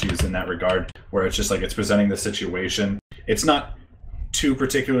social issues in that regard, where it's just like it's presenting the situation. It's not too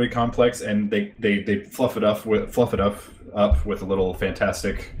particularly complex, and they fluff it up with a little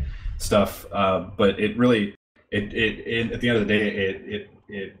fantastic stuff. But it really at the end of the day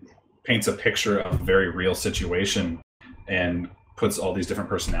it paints a picture of a very real situation and puts all these different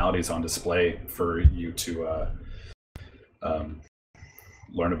personalities on display for you to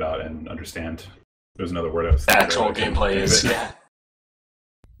learn about and understand. There's another word I was thinking. Actual gameplay is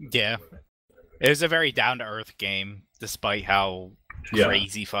yeah. It was a very down-to-earth game, despite how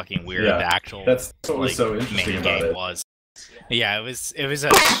crazy fucking weird the actual that's what was so interesting main about game it. was. Yeah, it was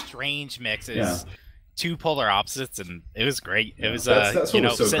a strange mix. It was two polar opposites, and it was great. It was that's what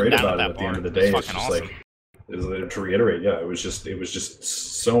was so great about it. At the end of the day, it's just awesome. like to reiterate, it was just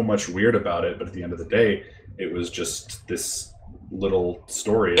so much weird about it, but at the end of the day, it was just this little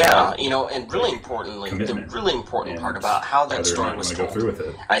story. Yeah, and really importantly, the really important part about how that story was told, go through with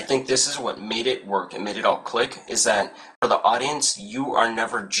it. I think this is what made it work and made it all click, is that for the audience, you are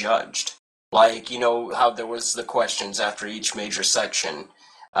never judged. Like, how there was the questions after each major section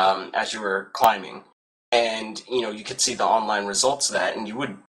as you were climbing. And, you could see the online results of that, and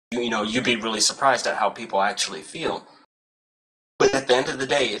you'd be really surprised at how people actually feel. But at the end of the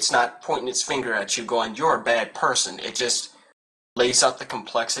day, it's not pointing its finger at you going, you're a bad person. It just lays out the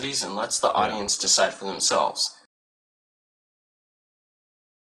complexities and lets the audience decide for themselves.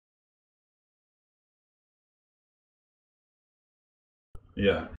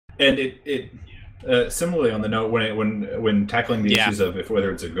 Yeah, and it similarly on the note when tackling the issues of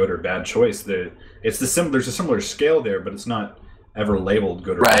whether it's a good or bad choice, there's a similar scale there, but it's not ever labeled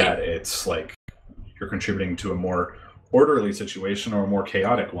good or bad. It's like you're contributing to a more orderly situation or a more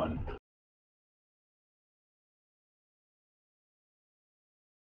chaotic one.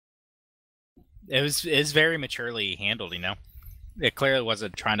 It was very maturely handled, It clearly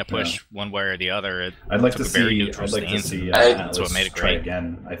wasn't trying to push one way or the other. I'd like to see that's what made it try great.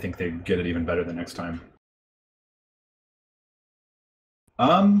 again. I think they get it even better the next time.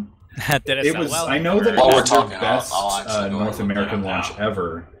 Did it was. Well, I know that it was the best North American launch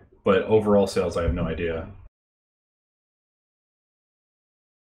ever, but overall sales, I have no idea.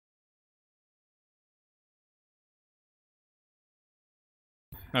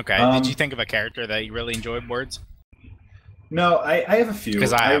 Okay. Did you think of a character that you really enjoyed, Words? No, I have a few.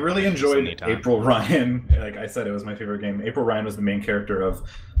 Because I really enjoyed April Ryan. Like I said, it was my favorite game. April Ryan was the main character of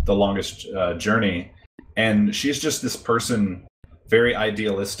The Longest Journey, and she's just this person, very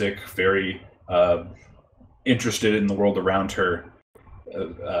idealistic, very interested in the world around her,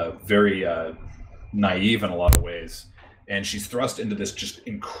 very naive in a lot of ways, and she's thrust into this just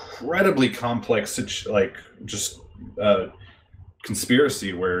incredibly complex,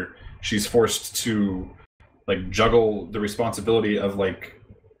 conspiracy where she's forced to juggle the responsibility of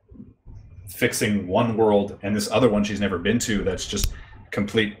fixing one world and this other one she's never been to that's just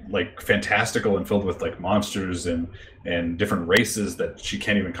complete fantastical and filled with monsters and different races that she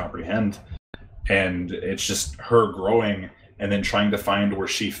can't even comprehend. And it's just her growing and then trying to find where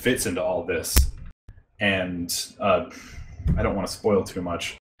she fits into all this. And I don't want to spoil too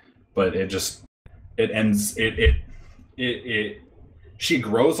much, but she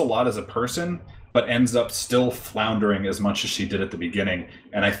grows a lot as a person, but ends up still floundering as much as she did at the beginning.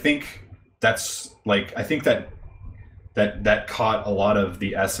 And I think that's that caught a lot of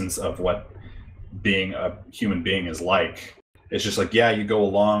the essence of what being a human being is like. It's just you go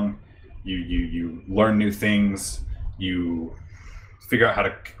along, you learn new things, you figure out how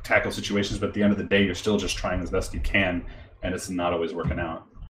to tackle situations, but at the end of the day, you're still just trying as best you can, and it's not always working out.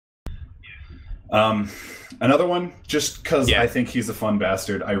 Another one, just because I think he's a fun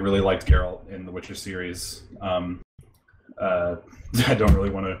bastard. I really liked Geralt in the Witcher series. I don't really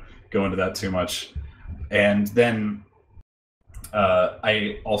want to go into that too much. And then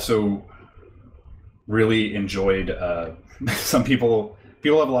I also really enjoyed some people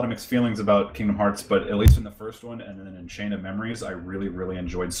have a lot of mixed feelings about Kingdom Hearts, but at least in the first one and then in Chain of Memories, I really, really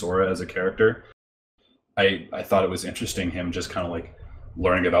enjoyed Sora as a character. I thought it was interesting, him just kind of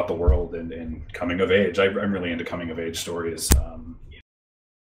learning about the world and coming of age. I'm really into coming of age stories.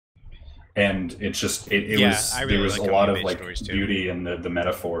 And it's just there was a lot of beauty in the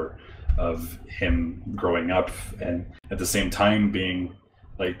metaphor of him growing up and at the same time being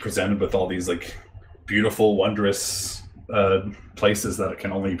presented with all these beautiful, wondrous places that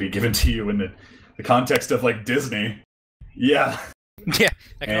can only be given to you in the context of Disney. Yeah, that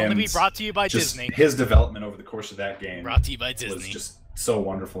can only be brought to you by Disney. His development over the course of that game brought to you by Disney was just so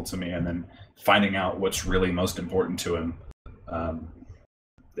wonderful to me, and then finding out what's really most important to him,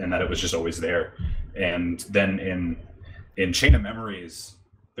 and that it was just always there. And then in Chain of Memories,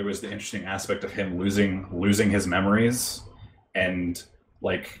 there was the interesting aspect of him losing his memories, and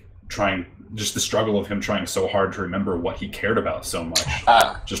just the struggle of him trying so hard to remember what he cared about so much.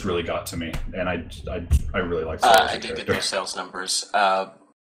 Just really got to me, and I really liked that. I did get those sales numbers.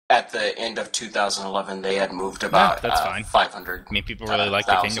 At the end of 2011, they had moved about 500. I mean, people really like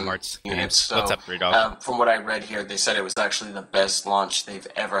the Kingdom Hearts units. So, what's up, Dog? From what I read here, they said it was actually the best launch they've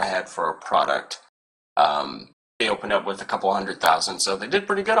ever had for a product. They opened up with a couple 100,000, so they did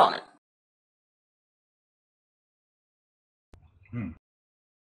pretty good on it.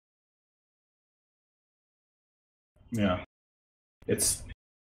 Yeah, that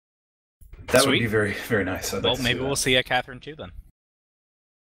would be very, very nice. Well, maybe we'll see a Catherine too then.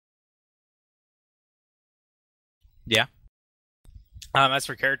 Yeah. As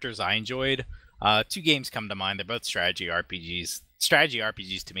for characters I enjoyed, two games come to mind. They're both strategy RPGs. Strategy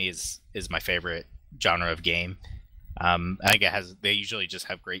RPGs to me is my favorite genre of game. I guess they usually just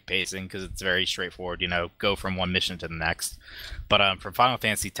have great pacing because it's very straightforward. Go from one mission to the next. But for Final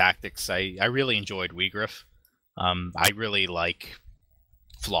Fantasy Tactics, I really enjoyed Wiegriff. I really like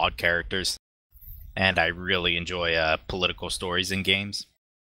flawed characters, and I really enjoy political stories in games,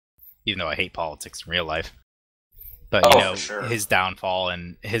 even though I hate politics in real life. But for sure. His downfall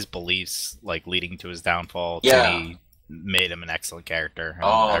and his beliefs, like leading to his downfall, to me made him an excellent character. And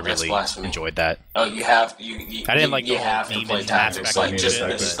I really enjoyed that. Oh, you have I didn't like you the have to play Tactics. Like just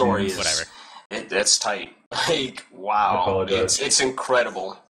the story is whatever. That's tight. Like wow, it's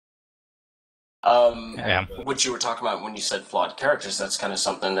incredible. What you were talking about when you said flawed characters, that's kind of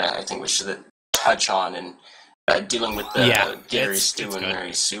something that I think we should touch on in dealing with the Gary Stu and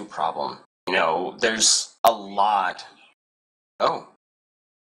Mary Sue problem. There's a lot. Oh,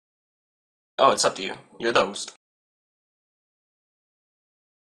 it's up to you. You're the host.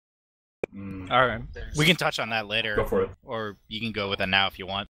 All right, we can touch on that later. Go for it. Or you can go with it now if you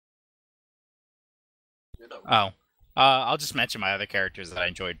want. I'll just mention my other characters that I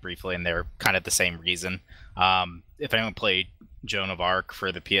enjoyed briefly, and they're kind of the same reason. If anyone played Joan of Arc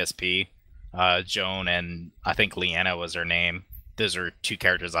for the PSP, Joan and I think Leanna was her name. Those are two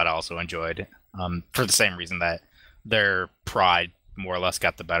characters that I also enjoyed, for the same reason that their pride more or less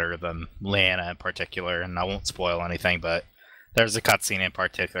got the better of them. Leanna in particular, and I won't spoil anything, but there's a cutscene in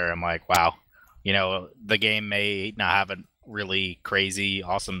particular. I'm like, wow, the game may not have a really crazy,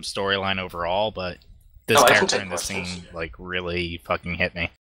 awesome storyline overall, but this character in this scene really fucking hit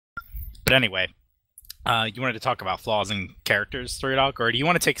me. But anyway, you wanted to talk about flaws in characters, Three Dog, or do you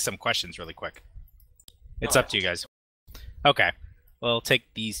want to take some questions really quick? It's up to you guys. Okay, well,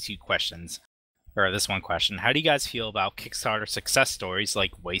 take these two questions. Or this one question. How do you guys feel about Kickstarter success stories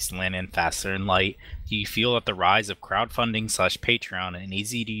like Wasteland and Faster and Light? Do you feel that the rise of crowdfunding / Patreon and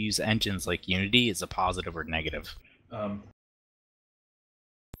easy-to-use engines like Unity is a positive or negative? I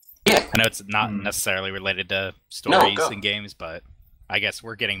know it's not necessarily related to stories and games, but I guess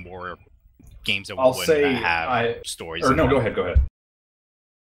we're getting more games that wouldn't have stories. Or no, go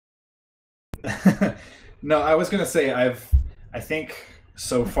ahead. No, I was going to say I think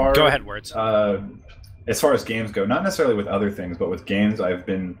so far... Go ahead, Words. As far as games go, not necessarily with other things, but with games, I've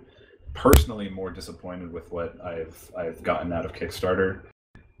been personally more disappointed with what I've gotten out of Kickstarter.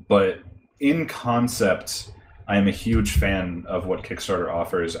 But in concept, I am a huge fan of what Kickstarter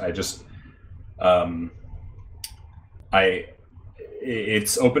offers. I just,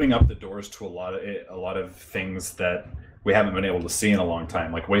 it's opening up the doors to a lot of things that we haven't been able to see in a long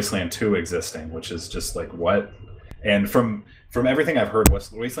time, like Wasteland 2 existing, which is just like, what? And from everything I've heard,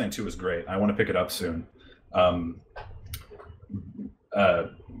 Wasteland 2 is great. I want to pick it up soon.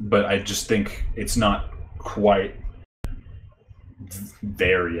 But I just think it's not quite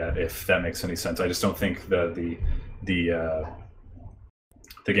there yet, if that makes any sense. I just don't think the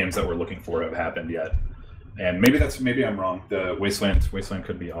games that we're looking for have happened yet. And maybe I'm wrong. The Wasteland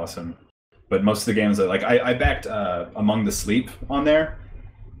could be awesome. But most of the games that I backed Among the Sleep on there,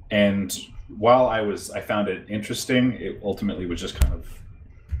 and while I found it interesting, it ultimately was just kind of,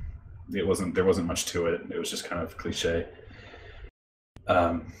 there wasn't much to it. It was just kind of cliche.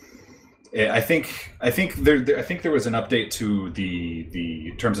 I think there was an update to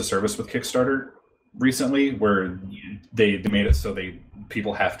the terms of service with Kickstarter recently, where they made it so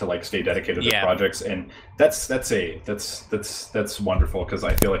people have to stay dedicated to projects, and that's wonderful, because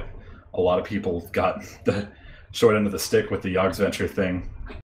I feel like a lot of people got the short end of the stick with the Yogg's Venture thing.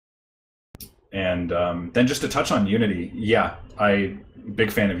 And then just to touch on Unity,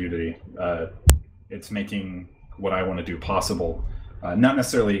 big fan of Unity. It's making what I want to do possible. Not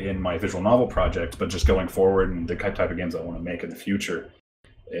necessarily in my visual novel project, but just going forward and the type of games I want to make in the future.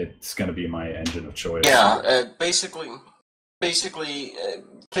 It's going to be my engine of choice. Yeah, basically,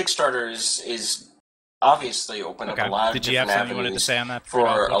 Kickstarter is obviously open up a lot of different avenues for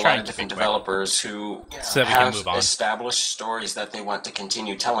a lot of different developers who have established stories that they want to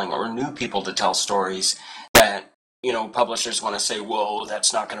continue telling, or new people to tell stories that, publishers want to say, whoa,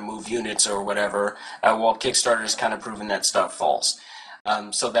 that's not going to move units or whatever. Well, Kickstarter's kind of proven that stuff false.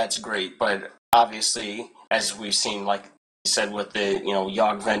 So that's great. But obviously, as we've seen, like you said, with the,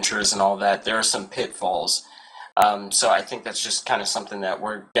 Yogg Ventures and all that, there are some pitfalls. So I think that's just kind of something that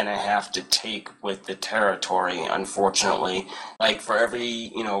we're going to have to take with the territory, unfortunately. Like, for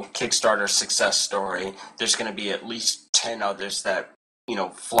every, Kickstarter success story, there's going to be at least 10 others that,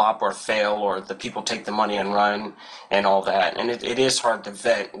 flop or fail, or the people take the money and run and all that. And it is hard to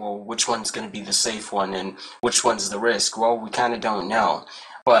vet, well, which one's going to be the safe one and which one's the risk. Well, we kind of don't know.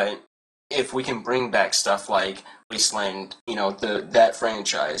 But if we can bring back stuff like Wasteland, that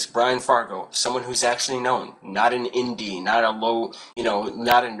franchise, Brian Fargo, someone who's actually known, not an indie, not a low,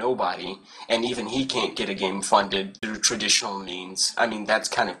 not a nobody, and even he can't get a game funded through traditional means. I mean, that's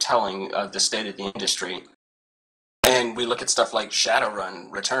kind of telling of the state of the industry. And we look at stuff like Shadowrun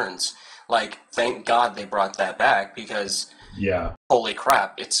Returns. Like, thank God they brought that back, because holy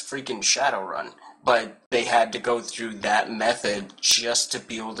crap, it's freaking Shadowrun. But they had to go through that method just to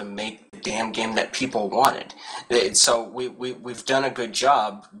be able to make the damn game that people wanted. So we've done a good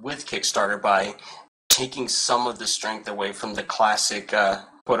job with Kickstarter by taking some of the strength away from the classic,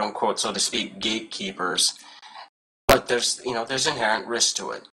 quote unquote, so to speak, gatekeepers. But there's inherent risk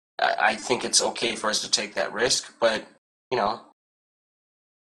to it. I think it's okay for us to take that risk, but,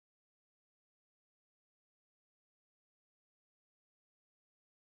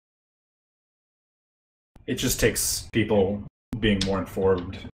 It just takes people being more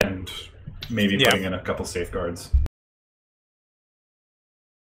informed and maybe putting in a couple safeguards.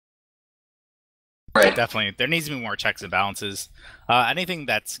 Right. Definitely. There needs to be more checks and balances. Anything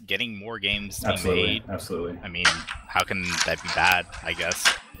that's getting more games to be made. Absolutely. I mean, how can that be bad, I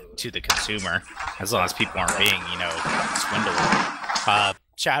guess, to the consumer, as long as people aren't being, swindled.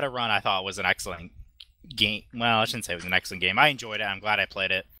 Shadowrun, I thought, was an excellent game. Well, I shouldn't say it was an excellent game. I enjoyed it. I'm glad I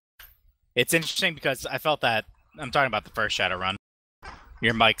played it. It's interesting because I felt that... I'm talking about the first Shadowrun.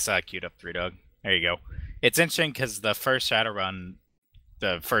 Your mic's queued up, 3Dog. There you go. It's interesting because the first Shadowrun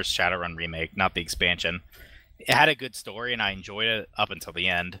remake, not the expansion, it had a good story and I enjoyed it up until the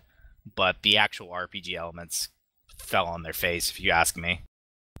end, but the actual RPG elements fell on their face, if you ask me.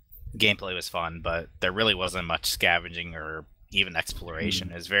 Gameplay was fun, but there really wasn't much scavenging or even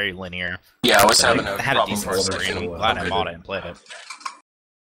exploration. It was very linear. Yeah, I was having a had problem a decent story, and I'm glad I bought it and played it.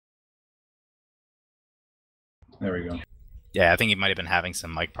 There we go. Yeah, I think you might have been having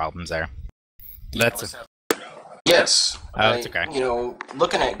some mic problems there. Yes. It's okay.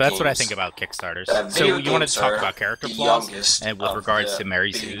 Looking at that's games, what I think about Kickstarters. So you wanted to talk about character flaws and with regards to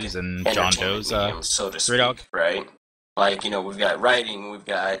Mary Sue's and John Doe's, so to speak, 3Dog? right? Like, we've got writing, we've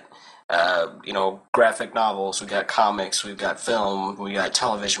got, graphic novels, we've got comics, we've got film, we got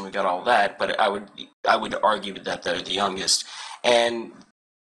television, we've got all that. But I would argue that they're the youngest. And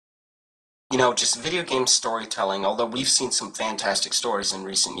just video game storytelling, although we've seen some fantastic stories in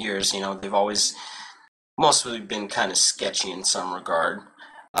recent years, they've always mostly been kind of sketchy in some regard.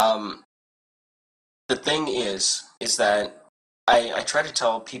 The thing is that I try to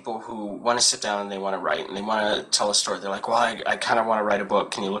tell people who want to sit down and they want to write and they want to tell a story. They're like, well, I kind of want to write a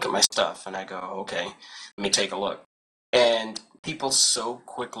book. Can you look at my stuff? And I go, okay, let me take a look. And people so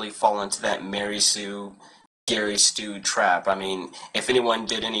quickly fall into that Mary Sue, Gary Stu trap. I mean, if anyone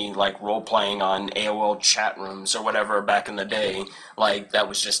did any role playing on AOL chat rooms or whatever back in the day, that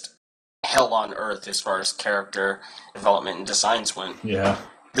was just hell on earth as far as character development and designs went. Yeah.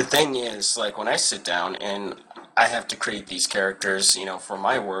 The thing is, when I sit down and I have to create these characters, for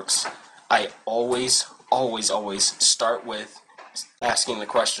my works, I always start with asking the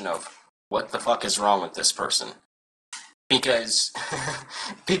question of, what the fuck is wrong with this person? Because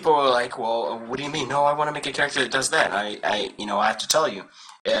people are like, well, what do you mean? No, I want to make a character that does that. I have to tell you,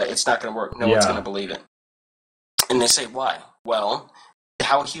 it's not going to work. No one's going to believe it. And they say, why? Well,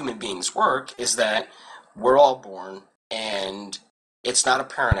 how human beings work is that we're all born and it's not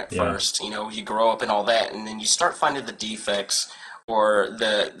apparent at first. You grow up and all that, and then you start finding the defects or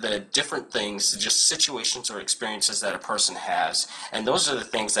the different things, just situations or experiences that a person has. And those are the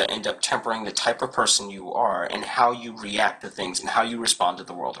things that end up tempering the type of person you are and how you react to things and how you respond to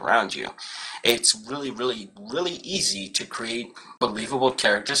the world around you. It's really, really, really easy to create believable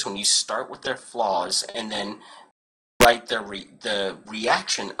characters when you start with their flaws and then write the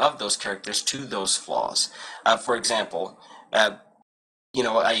reaction of those characters to those flaws. For example, I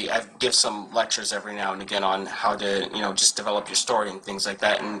give some lectures every now and again on how to, just develop your story and things like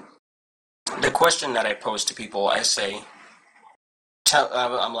that. And the question that I pose to people, I say,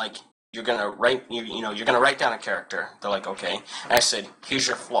 I'm like, you're gonna write down a character. They're like, okay. And I said, here's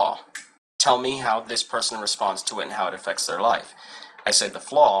your flaw. Tell me how this person responds to it and how it affects their life. I said the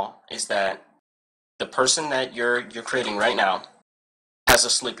flaw is that the person that you're creating right now has a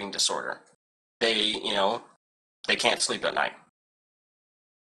sleeping disorder. They can't sleep at night.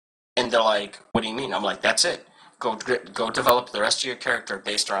 And they're like, what do you mean? I'm like, that's it. Go develop the rest of your character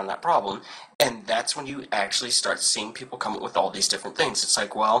based around that problem. And that's when you actually start seeing people come up with all these different things. It's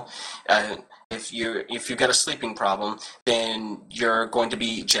like, well, If you've got a sleeping problem, then you're going to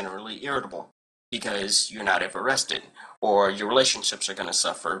be generally irritable because you're not ever rested, or your relationships are going to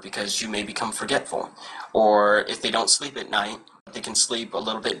suffer because you may become forgetful, or if they don't sleep at night, they can sleep a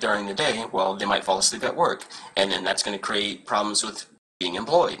little bit during the day, well, they might fall asleep at work, and then that's going to create problems with being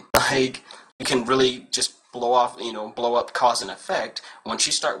employed. Like, you can really just blow up cause and effect once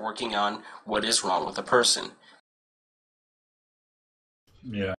you start working on what is wrong with a person.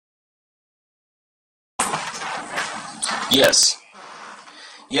 Yeah. Yes.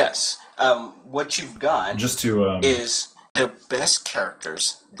 What you've got is the best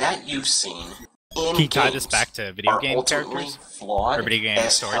characters that you've seen in Can you tie games this back to video game ultimately characters? flawed Or video game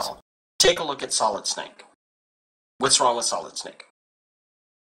as stories? hell. Take a look at Solid Snake. What's wrong with Solid Snake?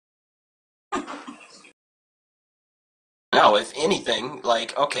 No, if anything,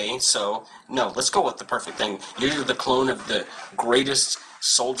 let's go with the perfect thing. You're the clone of the greatest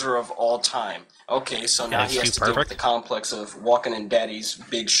soldier of all time. Okay, so now he has to deal with the complex of walking in daddy's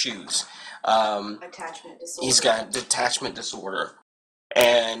big shoes. Attachment disorder. He's got detachment disorder.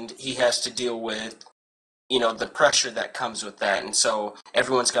 And he has to deal with, the pressure that comes with that. And so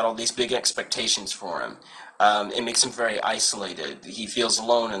everyone's got all these big expectations for him. It makes him very isolated. He feels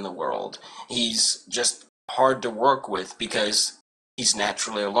alone in the world. He's just hard to work with because he's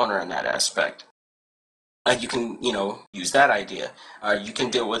naturally a loner in that aspect. You can, use that idea. You can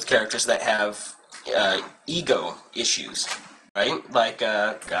deal with characters that have ego issues, right? Like,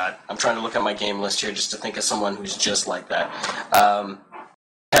 God, I'm trying to look at my game list here just to think of someone who's just like that.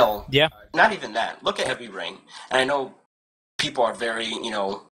 Hell, yeah. Not even that. Look at Heavy Rain. And I know people are very,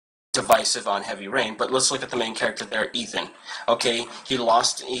 divisive on Heavy Rain, but let's look at the main character there, Ethan. Okay, he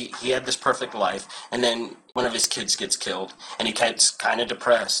had this perfect life, and then one of his kids gets killed, and he gets kind of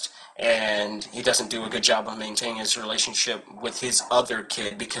depressed, and he doesn't do a good job of maintaining his relationship with his other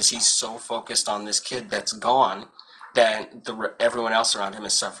kid because he's so focused on this kid that's gone that everyone else around him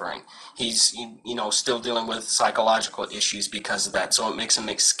is suffering. He's, still dealing with psychological issues because of that, so it makes him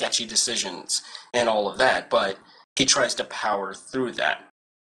make sketchy decisions and all of that, but he tries to power through that.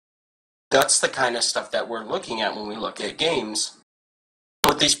 That's the kind of stuff that we're looking at when we look at games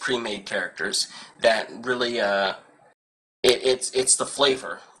with these pre-made characters that really, it's the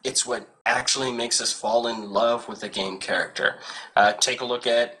flavor. It's what actually makes us fall in love with a game character. Take a look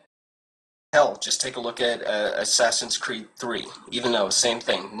at Assassin's Creed 3, even though same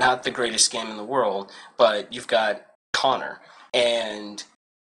thing, not the greatest game in the world, but you've got Connor, and,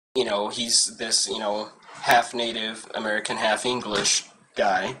 he's this, half Native American, half English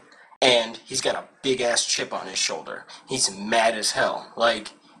guy, and he's got a big-ass chip on his shoulder. He's mad as hell. Like,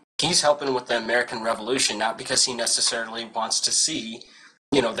 he's helping with the American Revolution, not because he necessarily wants to see,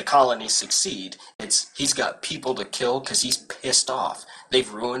 the colony succeed. He's got people to kill because he's pissed off.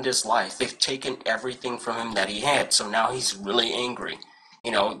 They've ruined his life. They've taken everything from him that he had, so now he's really angry.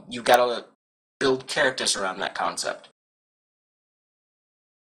 You've got to build characters around that concept.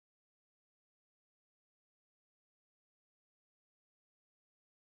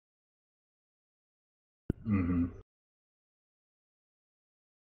 Mm-hmm.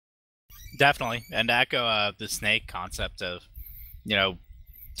 Definitely, and to echo the snake concept of,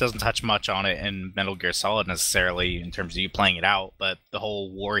 doesn't touch much on it in Metal Gear Solid necessarily in terms of you playing it out, but the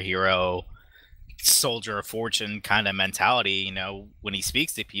whole war hero, soldier of fortune kind of mentality, when he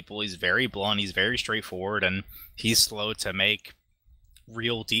speaks to people, he's very blunt, he's very straightforward, and he's slow to make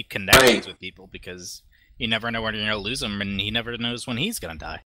real deep connections with people because you never know when you're going to lose him, and he never knows when he's going to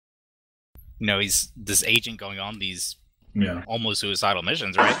die. He's this agent going on these almost suicidal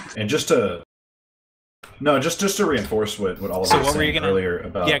missions, right? And just to reinforce what Oliver was saying earlier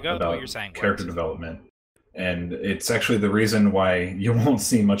about what you're saying, character development, and it's actually the reason why you won't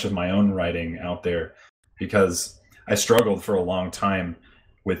see much of my own writing out there, because I struggled for a long time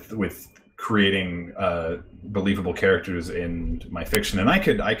with creating believable characters in my fiction, and I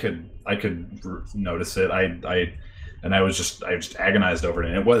could notice it. I just agonized over it,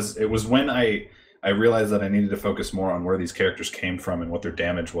 and it was when I realized that I needed to focus more on where these characters came from and what their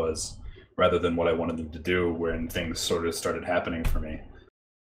damage was, rather than what I wanted them to do when things sort of started happening for me.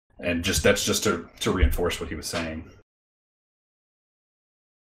 And that's just to reinforce what he was saying.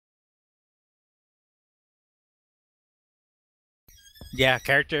 Yeah,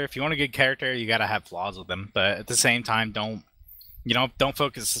 character. If you want a good character, you gotta have flaws with them, but at the same time, don't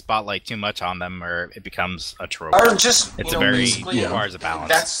focus the spotlight too much on them, or it becomes a trope. Or just, requires a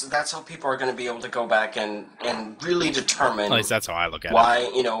balance. That's how people are going to be able to go back and really determine. At least that's how I look at why,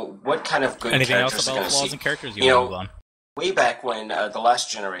 what kind of good Anything characters else are about going to flaws see. and characters? You want to move on? Way back when the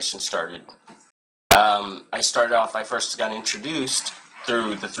last generation started, I first got introduced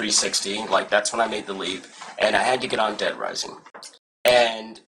through the 360. Like, that's when I made the leap, and I had to get on Dead Rising.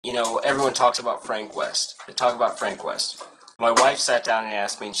 And, you know, everyone talks about Frank West. They talk about Frank West. My wife sat down and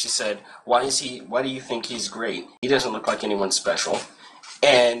asked me, and she said, why do you think he's great? He doesn't look like anyone special.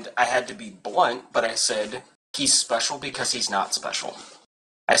 And I had to be blunt, but I said, he's special because he's not special.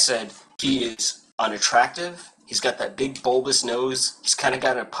 I said, he is unattractive. He's got that big bulbous nose. He's kind of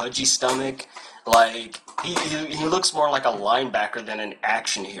got a pudgy stomach. Like, he looks more like a linebacker than an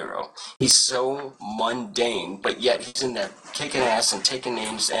action hero. He's so mundane, but yet he's in there kicking ass and taking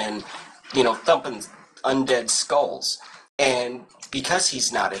names and, you know, thumping undead skulls. And because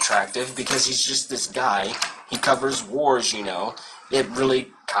he's not attractive, because he's just this guy, he covers wars, you know, it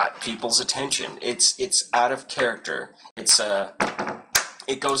really caught people's attention. It's out of character.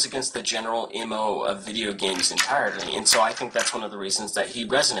 It goes against the general MO of video games entirely, and so I think that's one of the reasons that he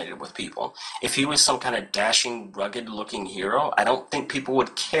resonated with people. If he was some kind of dashing, rugged-looking hero, I don't think people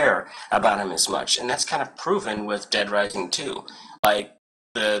would care about him as much, and that's kind of proven with Dead Rising 2. Like,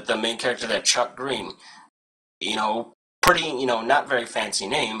 the main character, that Chuck Green, you know, pretty, you know, not very fancy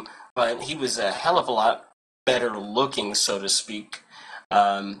name, but he was a hell of a lot better looking, so to speak,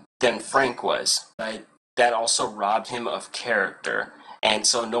 than Frank was. Right? That also robbed him of character. And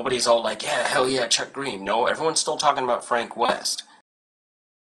so nobody's all like, yeah, hell yeah, Chuck Green. No, everyone's still talking about Frank West.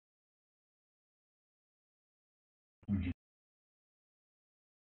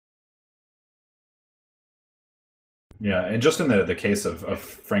 Yeah, and just in the case of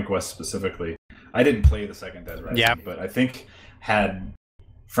Frank West specifically, I didn't play the second Dead Rising, but I think had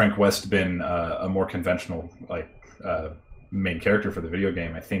Frank West been a more conventional main character for the video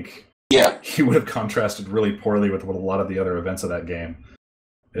game, I think he would have contrasted really poorly with a lot of the other events of that game.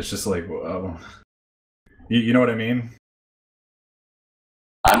 It's just like, you know what I mean?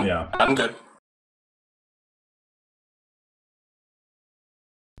 I'm good.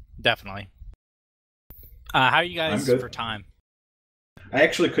 Definitely. How are you guys for time? I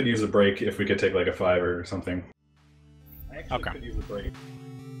actually could use a break if we could take like a 5 or something. Could use a break.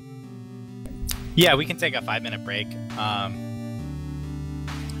 Yeah, we can take a 5-minute break.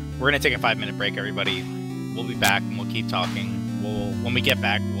 We're gonna take a 5-minute break, everybody. We'll be back and we'll keep talking. When we get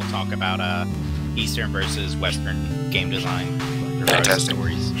back, we'll talk about Eastern versus Western game design, fantastic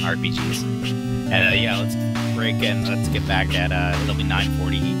stories, RPGs, and let's break and let's get back at it'll be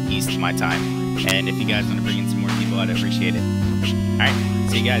 9:40 East my time. And if you guys want to bring in some more people, I'd appreciate it. All right,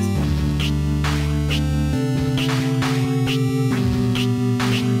 see you guys.